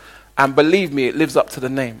album. And believe me, it lives up to the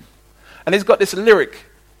name. And he's got this lyric.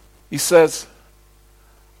 He says,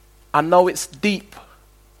 I know it's deep,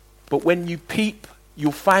 but when you peep,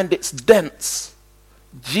 you'll find it's dense.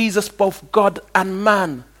 Jesus, both God and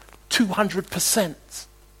man, 200%.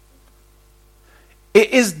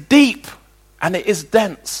 It is deep and it is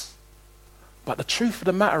dense. But the truth of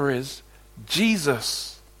the matter is,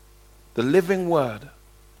 Jesus the living word,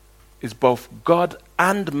 is both God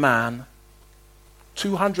and man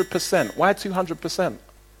 200%. Why 200%?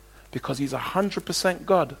 Because he's 100%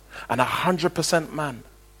 God and 100% man.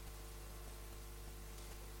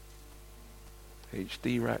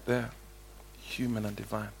 HD right there. Human and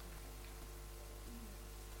divine.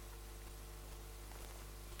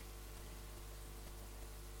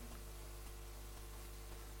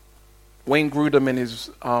 Wayne Grudem, in his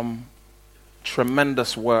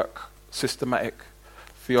tremendous work, Systematic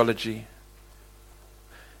Theology,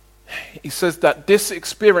 he says that this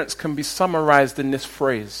experience can be summarized in this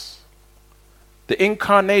phrase: the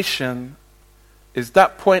incarnation is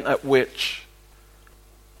that point at which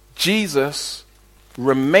Jesus,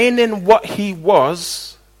 remaining what he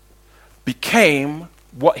was, became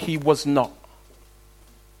what he was not.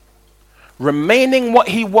 Remaining what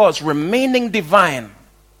he was, remaining divine,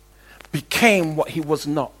 became what he was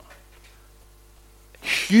not.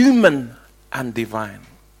 Human and divine.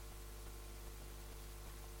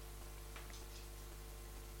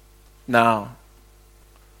 Now,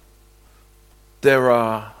 there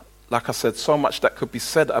are, like I said, so much that could be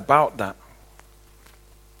said about that.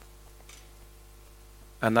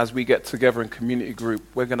 And as we get together in community group,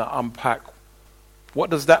 we're going to unpack, what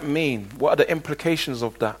does that mean? What are the implications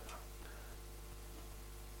of that?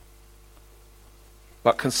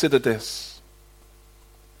 But consider this.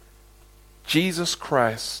 Jesus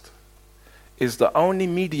Christ is the only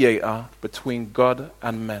mediator between God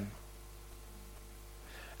and men.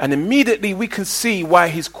 And immediately we can see why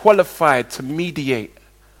he's qualified to mediate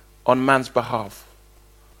on man's behalf.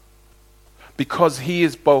 Because he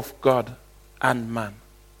is both God and man.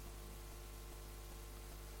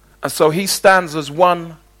 And so he stands as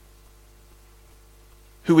one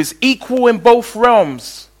who is equal in both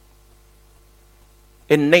realms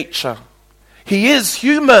in nature. He is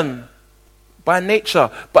human by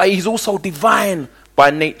nature, but he's also divine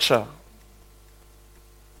by nature.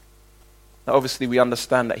 Now, obviously, we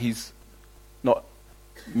understand that he's not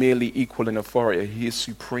merely equal in authority. He is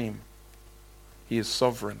supreme. He is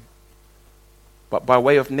sovereign. But by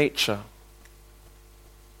way of nature,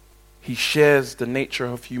 he shares the nature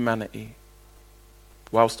of humanity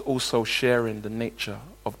whilst also sharing the nature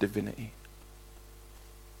of divinity.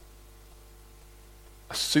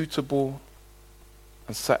 A suitable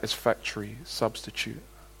and satisfactory substitute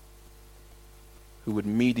who would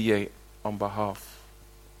mediate on behalf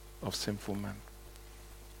of sinful man.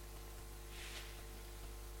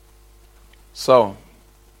 So,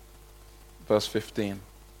 verse 15.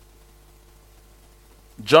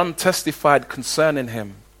 John testified concerning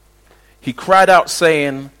him. He cried out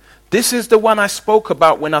saying, "This is the one I spoke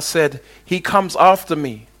about when I said, he comes after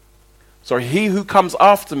me. Sorry, he who comes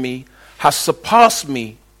after me has surpassed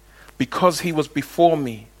me because he was before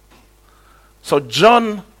me." So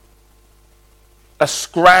John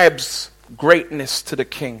ascribes greatness to the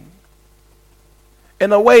king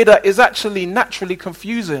in a way that is actually naturally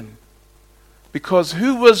confusing. Because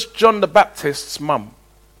who was John the Baptist's mum?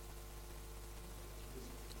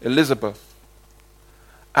 Elizabeth.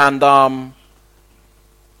 And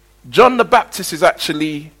John the Baptist is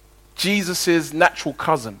actually Jesus' natural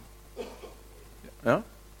cousin. Yeah?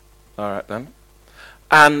 All right then.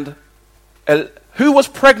 And who was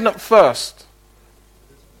pregnant first?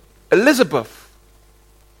 Elizabeth.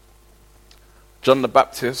 John the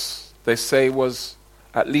Baptist, they say, was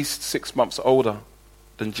at least 6 months older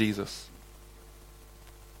than Jesus.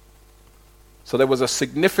 So there was a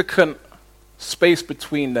significant space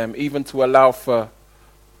between them, even to allow for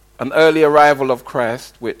an early arrival of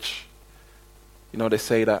Christ, which, you know, they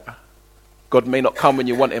say that God may not come when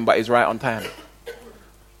you want him, but he's right on time.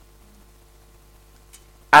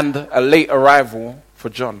 And a late arrival for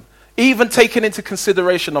John. Even taking into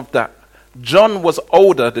consideration of that, John was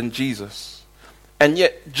older than Jesus. And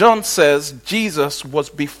yet John says Jesus was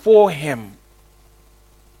before him.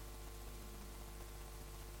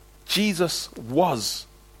 Jesus was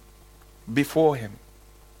before him.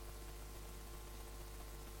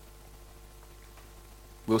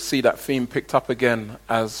 We'll see that theme picked up again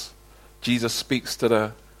as Jesus speaks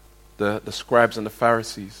to the scribes and the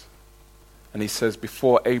Pharisees. And he says,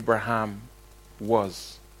 "Before Abraham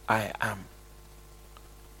was, I am."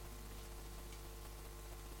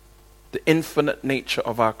 The infinite nature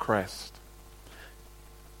of our Christ.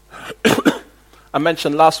 I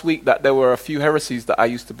mentioned last week that there were a few heresies that I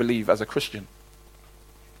used to believe as a Christian.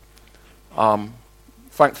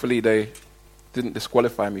 Thankfully, they didn't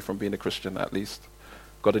disqualify me from being a Christian, at least.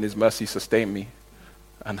 God in his mercy sustained me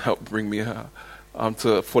and helped bring me to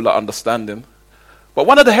a fuller understanding. But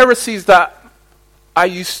one of the heresies that I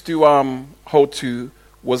used to hold to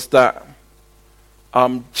was that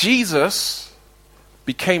Jesus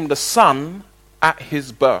became the Son at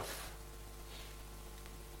his birth.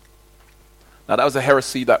 Now that was a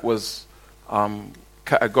heresy that was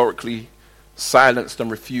categorically silenced and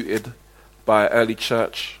refuted by early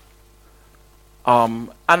church. And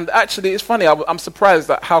actually, it's funny. I'm surprised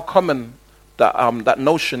at how common that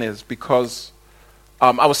notion is, because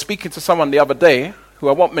I was speaking to someone the other day who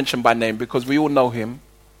I won't mention by name because we all know him.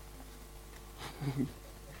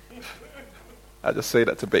 I just say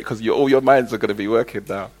that to bait because all your minds are going to be working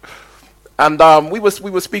now. And we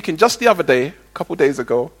were speaking just the other day, a couple days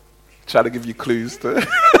ago, trying to give you clues.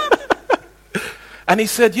 And he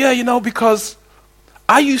said, yeah, because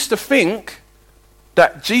I used to think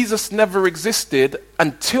that Jesus never existed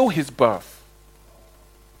until his birth.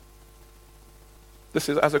 This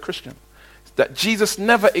is as a Christian. That Jesus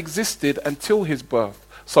never existed until his birth.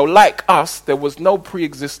 So like us, there was no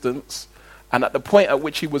pre-existence. And at the point at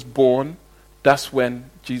which he was born, that's when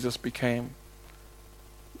Jesus became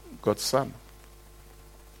God's Son.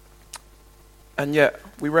 And yet,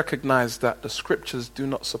 we recognize that the scriptures do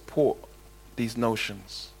not support these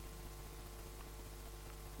notions.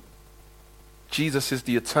 Jesus is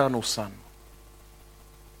the eternal Son.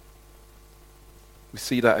 We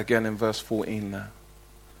see that again in verse 14 now.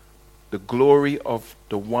 The glory of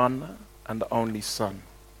the one and the only Son.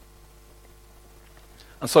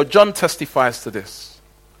 And so John testifies to this.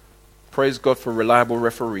 Praise God for reliable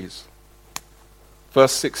referees.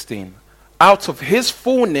 Verse 16. Out of his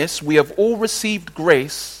fullness we have all received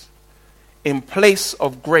grace in place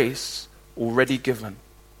of grace already given.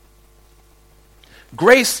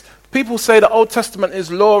 Grace, people say the Old Testament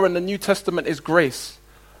is law and the New Testament is grace.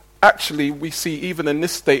 Actually, we see even in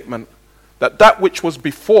this statement that which was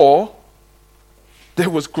before, there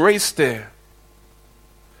was grace there.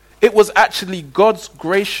 It was actually God's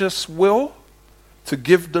gracious will to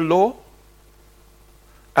give the law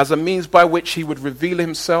as a means by which he would reveal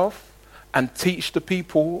himself and teach the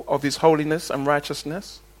people of his holiness and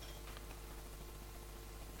righteousness.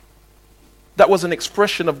 That was an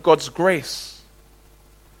expression of God's grace.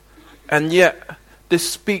 And yet, this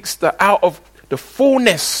speaks that out of the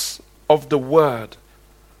fullness of the Word,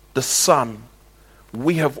 the Son,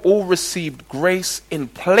 we have all received grace in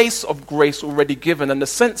place of grace already given. And the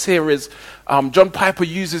sense here is, John Piper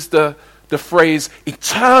uses the phrase,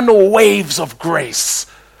 eternal waves of grace,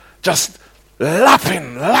 just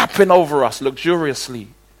lapping over us luxuriously.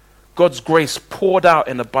 God's grace poured out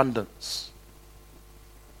in abundance.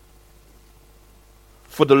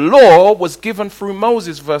 For the law was given through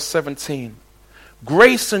Moses, verse 17.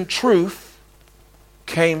 Grace and truth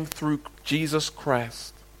came through Jesus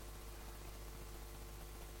Christ.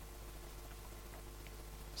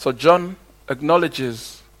 So John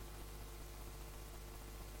acknowledges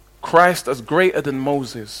Christ as greater than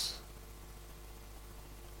Moses.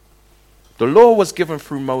 The law was given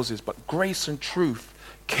through Moses, but grace and truth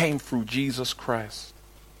came through Jesus Christ.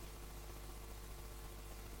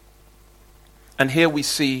 And here we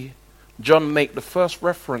see John make the first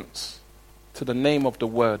reference to the name of the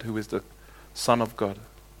Word, who is the Son of God,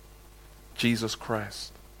 Jesus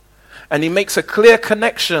Christ. And he makes a clear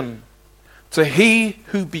connection to he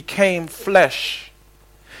who became flesh.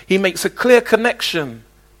 He makes a clear connection.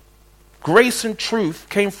 Grace and truth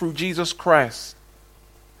came through Jesus Christ.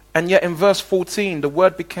 And yet in verse 14, the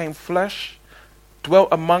Word became flesh, dwelt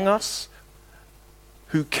among us,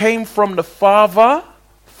 who came from the Father,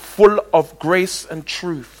 full of grace and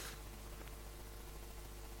truth.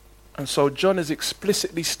 And so John is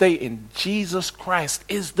explicitly stating Jesus Christ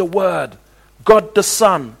is the Word, God the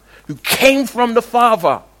Son, who came from the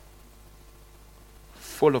Father,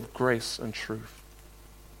 full of grace and truth.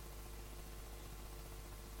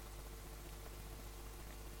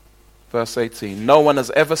 Verse 18, no one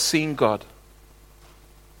has ever seen God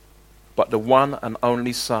but the one and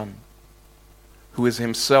only Son, who is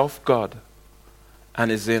himself God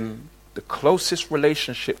and is in the closest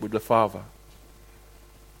relationship with the Father.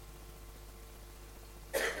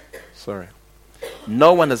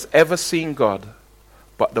 No one has ever seen God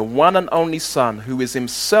but the one and only Son, who is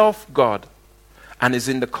himself God and is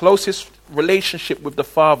in the closest relationship with the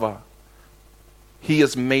Father. He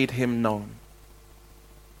has made him known.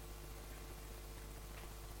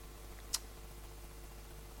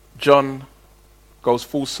 John goes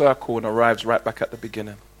full circle and arrives right back at the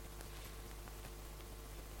beginning.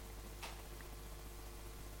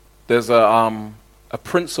 There's a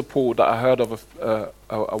principle that I heard of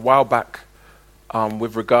a while back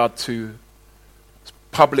with regard to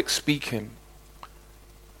public speaking.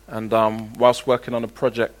 And whilst working on a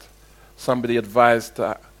project, somebody advised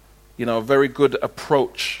that, a very good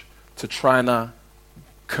approach to trying to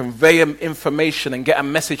convey information and get a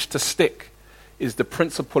message to stick is the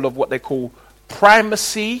principle of what they call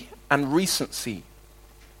primacy and recency.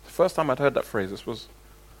 The first time I'd heard that phrase, this was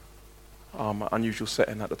an unusual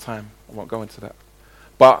setting at the time. I won't go into that.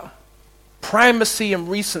 But primacy and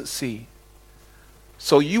recency.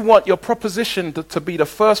 So you want your proposition to be the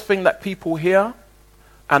first thing that people hear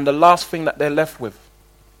and the last thing that they're left with.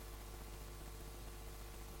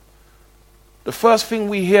 The first thing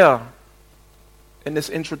we hear in this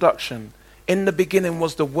introduction, in the beginning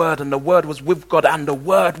was the Word, and the Word was with God, and the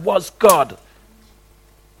Word was God.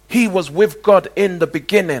 He was with God in the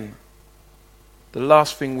beginning. The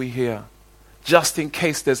last thing we hear, just in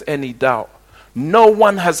case there's any doubt, no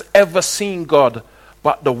one has ever seen God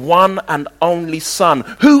but the one and only Son,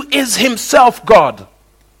 who is himself God,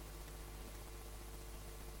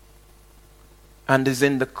 and is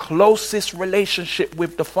in the closest relationship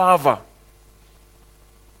with the Father.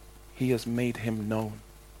 He has made him known.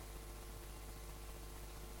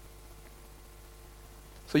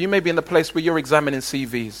 So you may be in the place where you're examining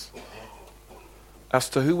CVs as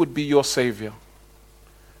to who would be your Savior.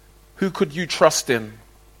 Who could you trust in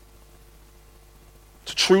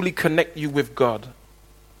to truly connect you with God,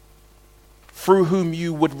 through whom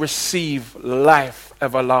you would receive life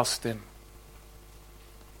everlasting?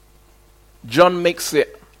 John makes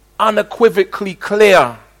it unequivocally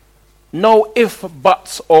clear. No if,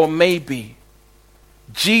 buts, or maybe.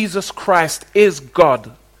 Jesus Christ is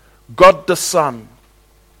God, God the Son,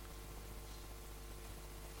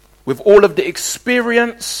 with all of the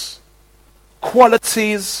experience,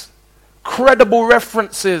 qualities, credible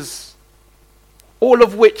references, all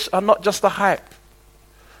of which are not just a hype.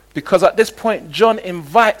 Because at this point, John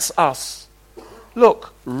invites us,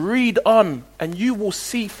 look, read on, and you will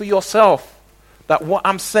see for yourself that what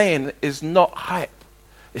I'm saying is not hype.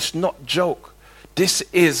 It's not joke. This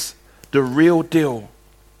is the real deal.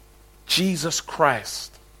 Jesus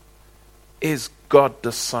Christ is God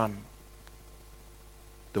the Son.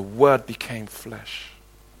 The Word became flesh.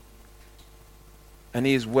 And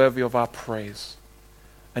he is worthy of our praise.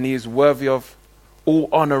 And he is worthy of all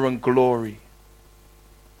honor and glory.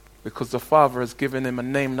 Because the Father has given him a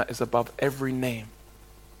name that is above every name.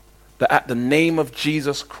 That at the name of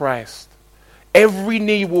Jesus Christ, every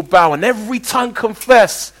knee will bow and every tongue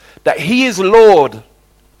confess that he is Lord,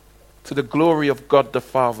 to the glory of God the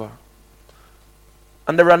Father.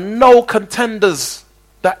 And there are no contenders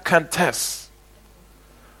that can test.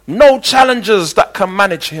 No challengers that can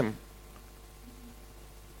manage him.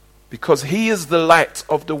 Because he is the light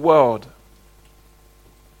of the world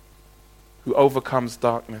who overcomes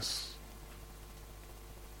darkness.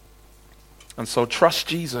 And so trust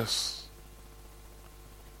Jesus.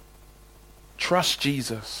 Trust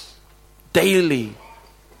Jesus daily.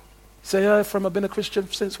 Say, I've been a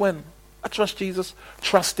Christian since when? I trust Jesus.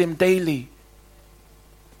 Trust him daily.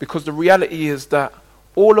 Because the reality is that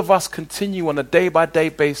all of us continue on a day-by-day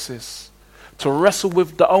basis to wrestle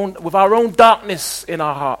with our own darkness in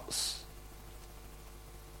our hearts.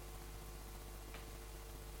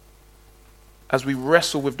 As we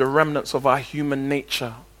wrestle with the remnants of our human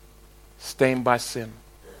nature stained by sin.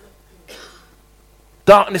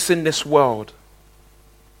 Darkness in this world.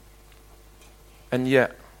 And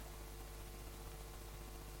yet,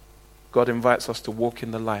 God invites us to walk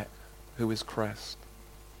in the light, who is Christ.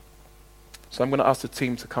 So I'm going to ask the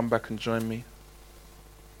team to come back and join me.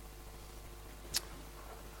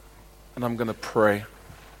 And I'm going to pray.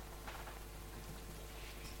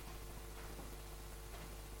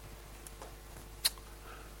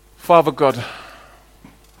 Father God,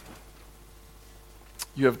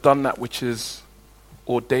 you have done that which is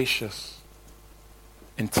audacious,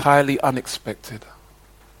 entirely unexpected.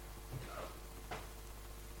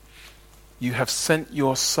 You have sent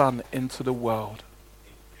your Son into the world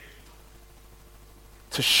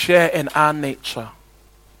to share in our nature,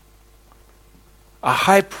 a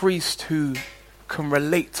high priest who can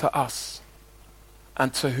relate to us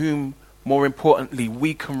and to whom, more importantly,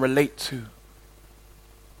 we can relate to.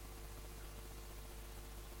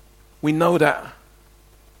 We know that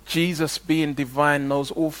Jesus, being divine, knows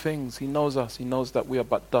all things. He knows us. He knows that we are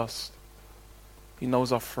but dust. He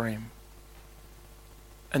knows our frame.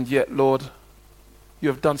 And yet, Lord, you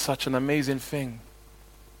have done such an amazing thing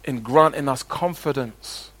in granting us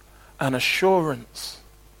confidence and assurance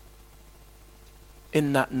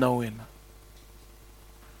in that knowing.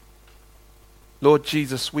 Lord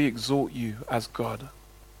Jesus, we exalt you as God.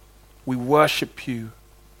 We worship you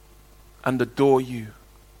and adore you.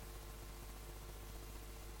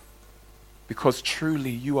 Because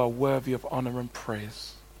truly you are worthy of honor and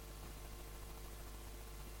praise.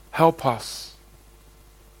 Help us.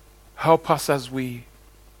 Help us as we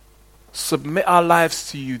submit our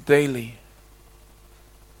lives to you daily.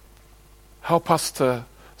 Help us to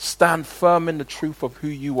stand firm in the truth of who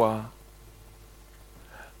you are.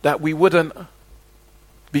 That we wouldn't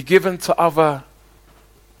be given to other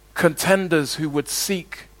contenders who would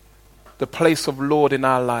seek the place of Lord in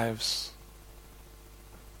our lives.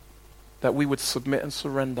 That we would submit and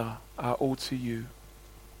surrender our all to you.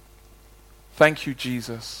 Thank you,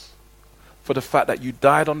 Jesus, for the fact that you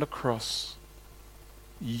died on the cross.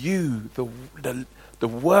 You, the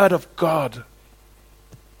Word of God,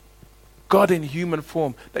 God in human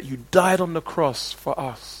form, that you died on the cross for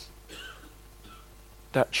us.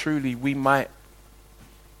 That truly we might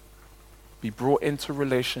be brought into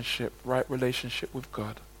relationship, right relationship with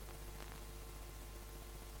God.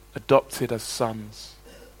 Adopted as sons,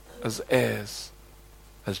 as heirs,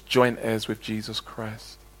 as joint heirs with Jesus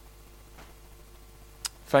Christ.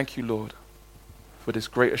 Thank you, Lord, for this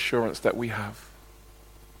great assurance that we have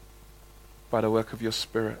by the work of your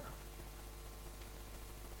Spirit.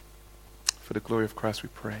 For the glory of Christ we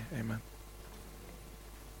pray. Amen.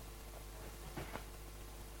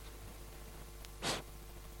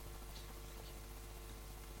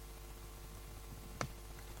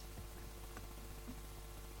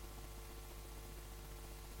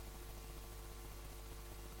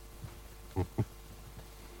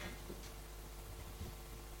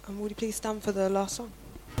 Would you please stand for the last song?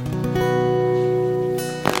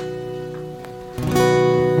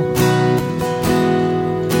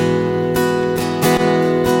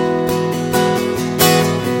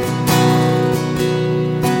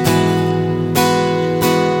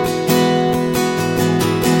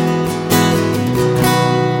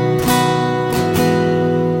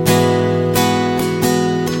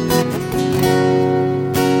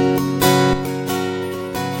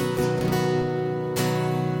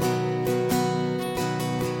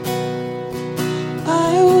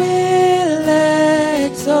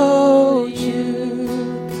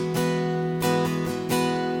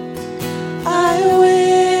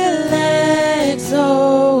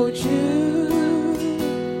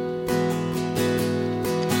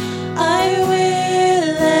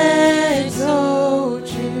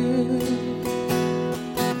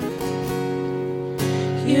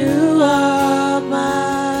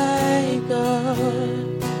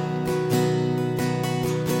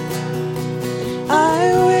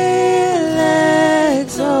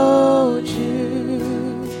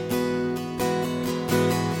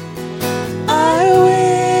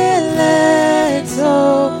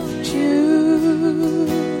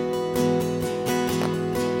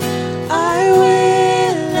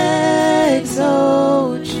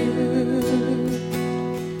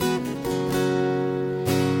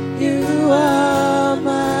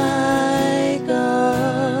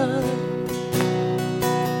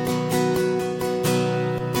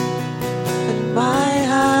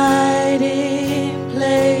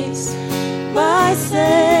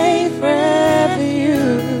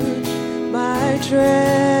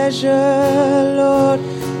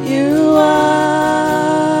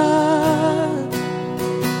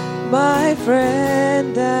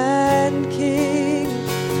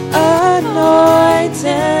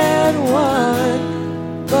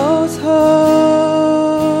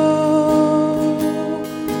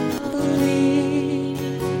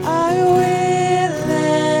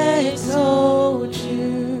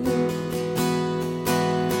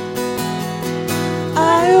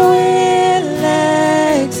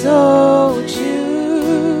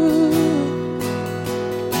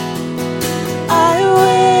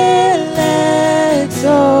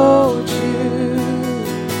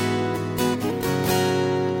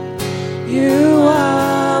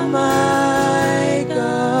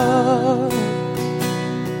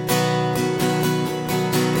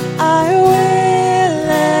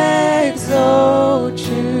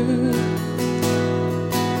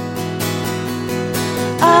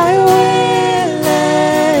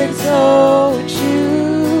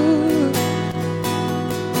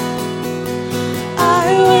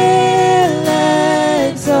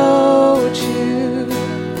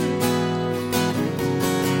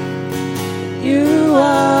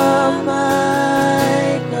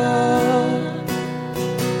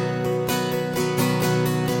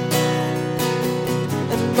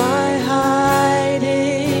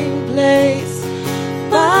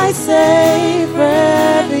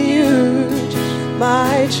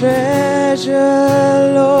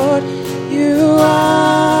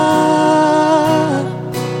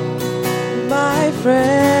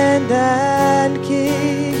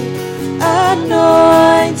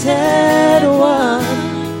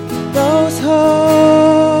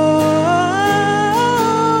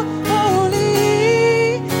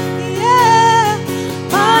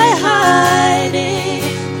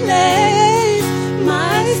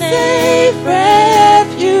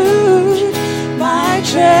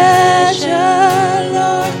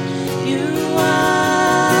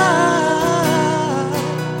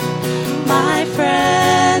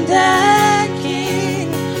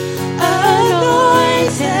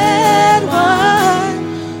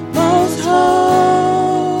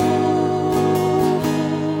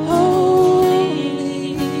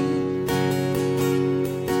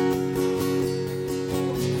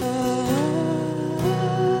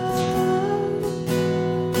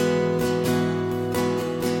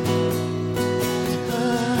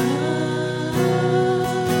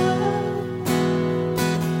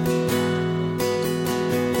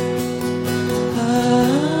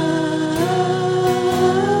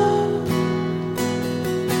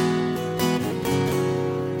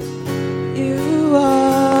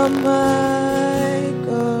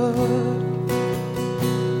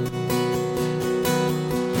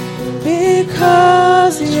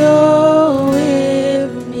 because you're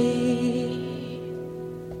with me.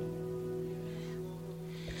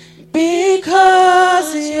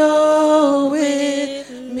 Because you're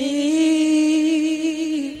with me.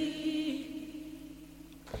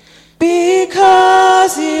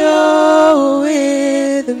 Because you're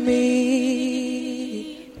with me.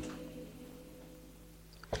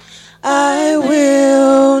 I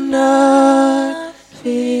will not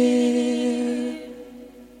fear.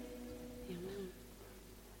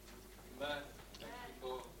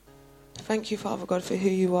 Thank you, Father God, for who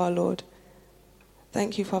you are, Lord.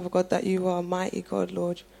 Thank you, Father God, that you are a mighty God,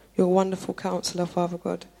 Lord. You're a wonderful counselor, Father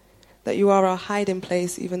God. That you are our hiding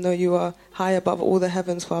place, even though you are high above all the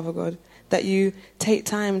heavens, Father God. That you take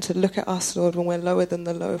time to look at us, Lord, when we're lower than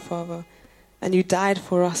the low, Father. And you died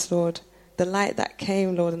for us, Lord. The light that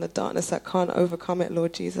came, Lord, and the darkness that can't overcome it,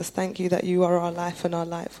 Lord Jesus. Thank you that you are our life and our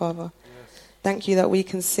light, Father. Yes. Thank you that we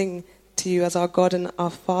can sing to you as our God and our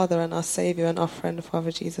Father and our Saviour and our friend,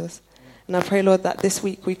 Father Jesus. And I pray, Lord, that this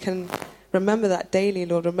week we can remember that daily,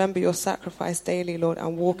 Lord. Remember your sacrifice daily, Lord,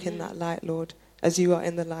 and walk in that light, Lord, as you are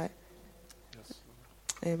in the light. Yes,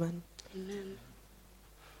 Amen. Amen.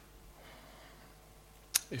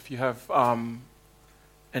 If you have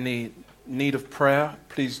any need of prayer,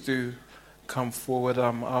 please do come forward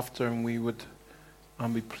after, and we would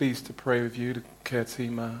be pleased to pray with you. The care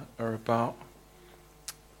team are about.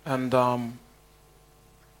 And the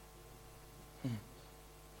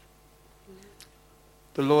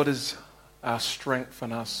Lord is our strength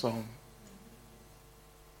and our song.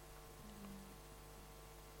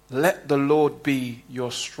 Let the Lord be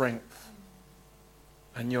your strength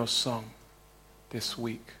and your song this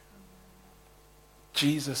week.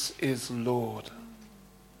 Jesus is Lord.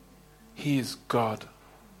 He is God.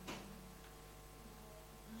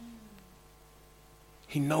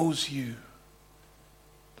 He knows you.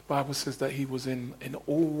 The Bible says that he was in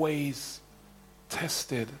all ways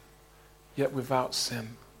tested, yet without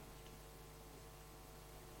sin.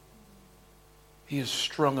 He is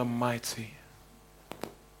strong and mighty.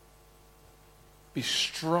 Be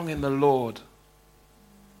strong in the Lord.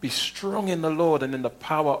 Be strong in the Lord and in the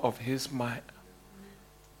power of his might.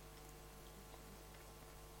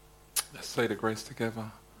 Let's say the grace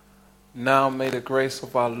together. Now may the grace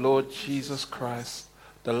of our Lord Jesus Christ,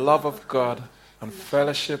 the love of God, and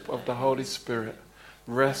fellowship of the Holy Spirit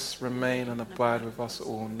rest, remain, and abide with us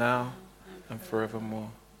all now and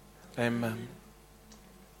forevermore. Amen.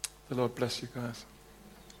 The Lord bless you guys.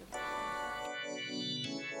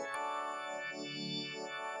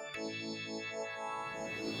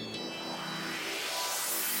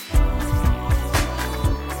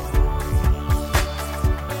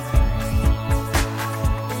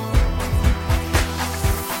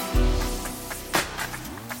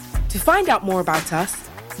 To find out more about us,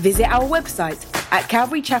 visit our website at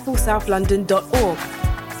calvarychapelsouth.london.org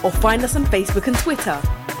or find us on Facebook and Twitter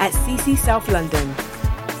at CC South London.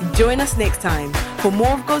 Join us next time for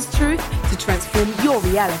more of God's truth to transform your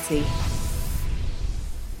reality.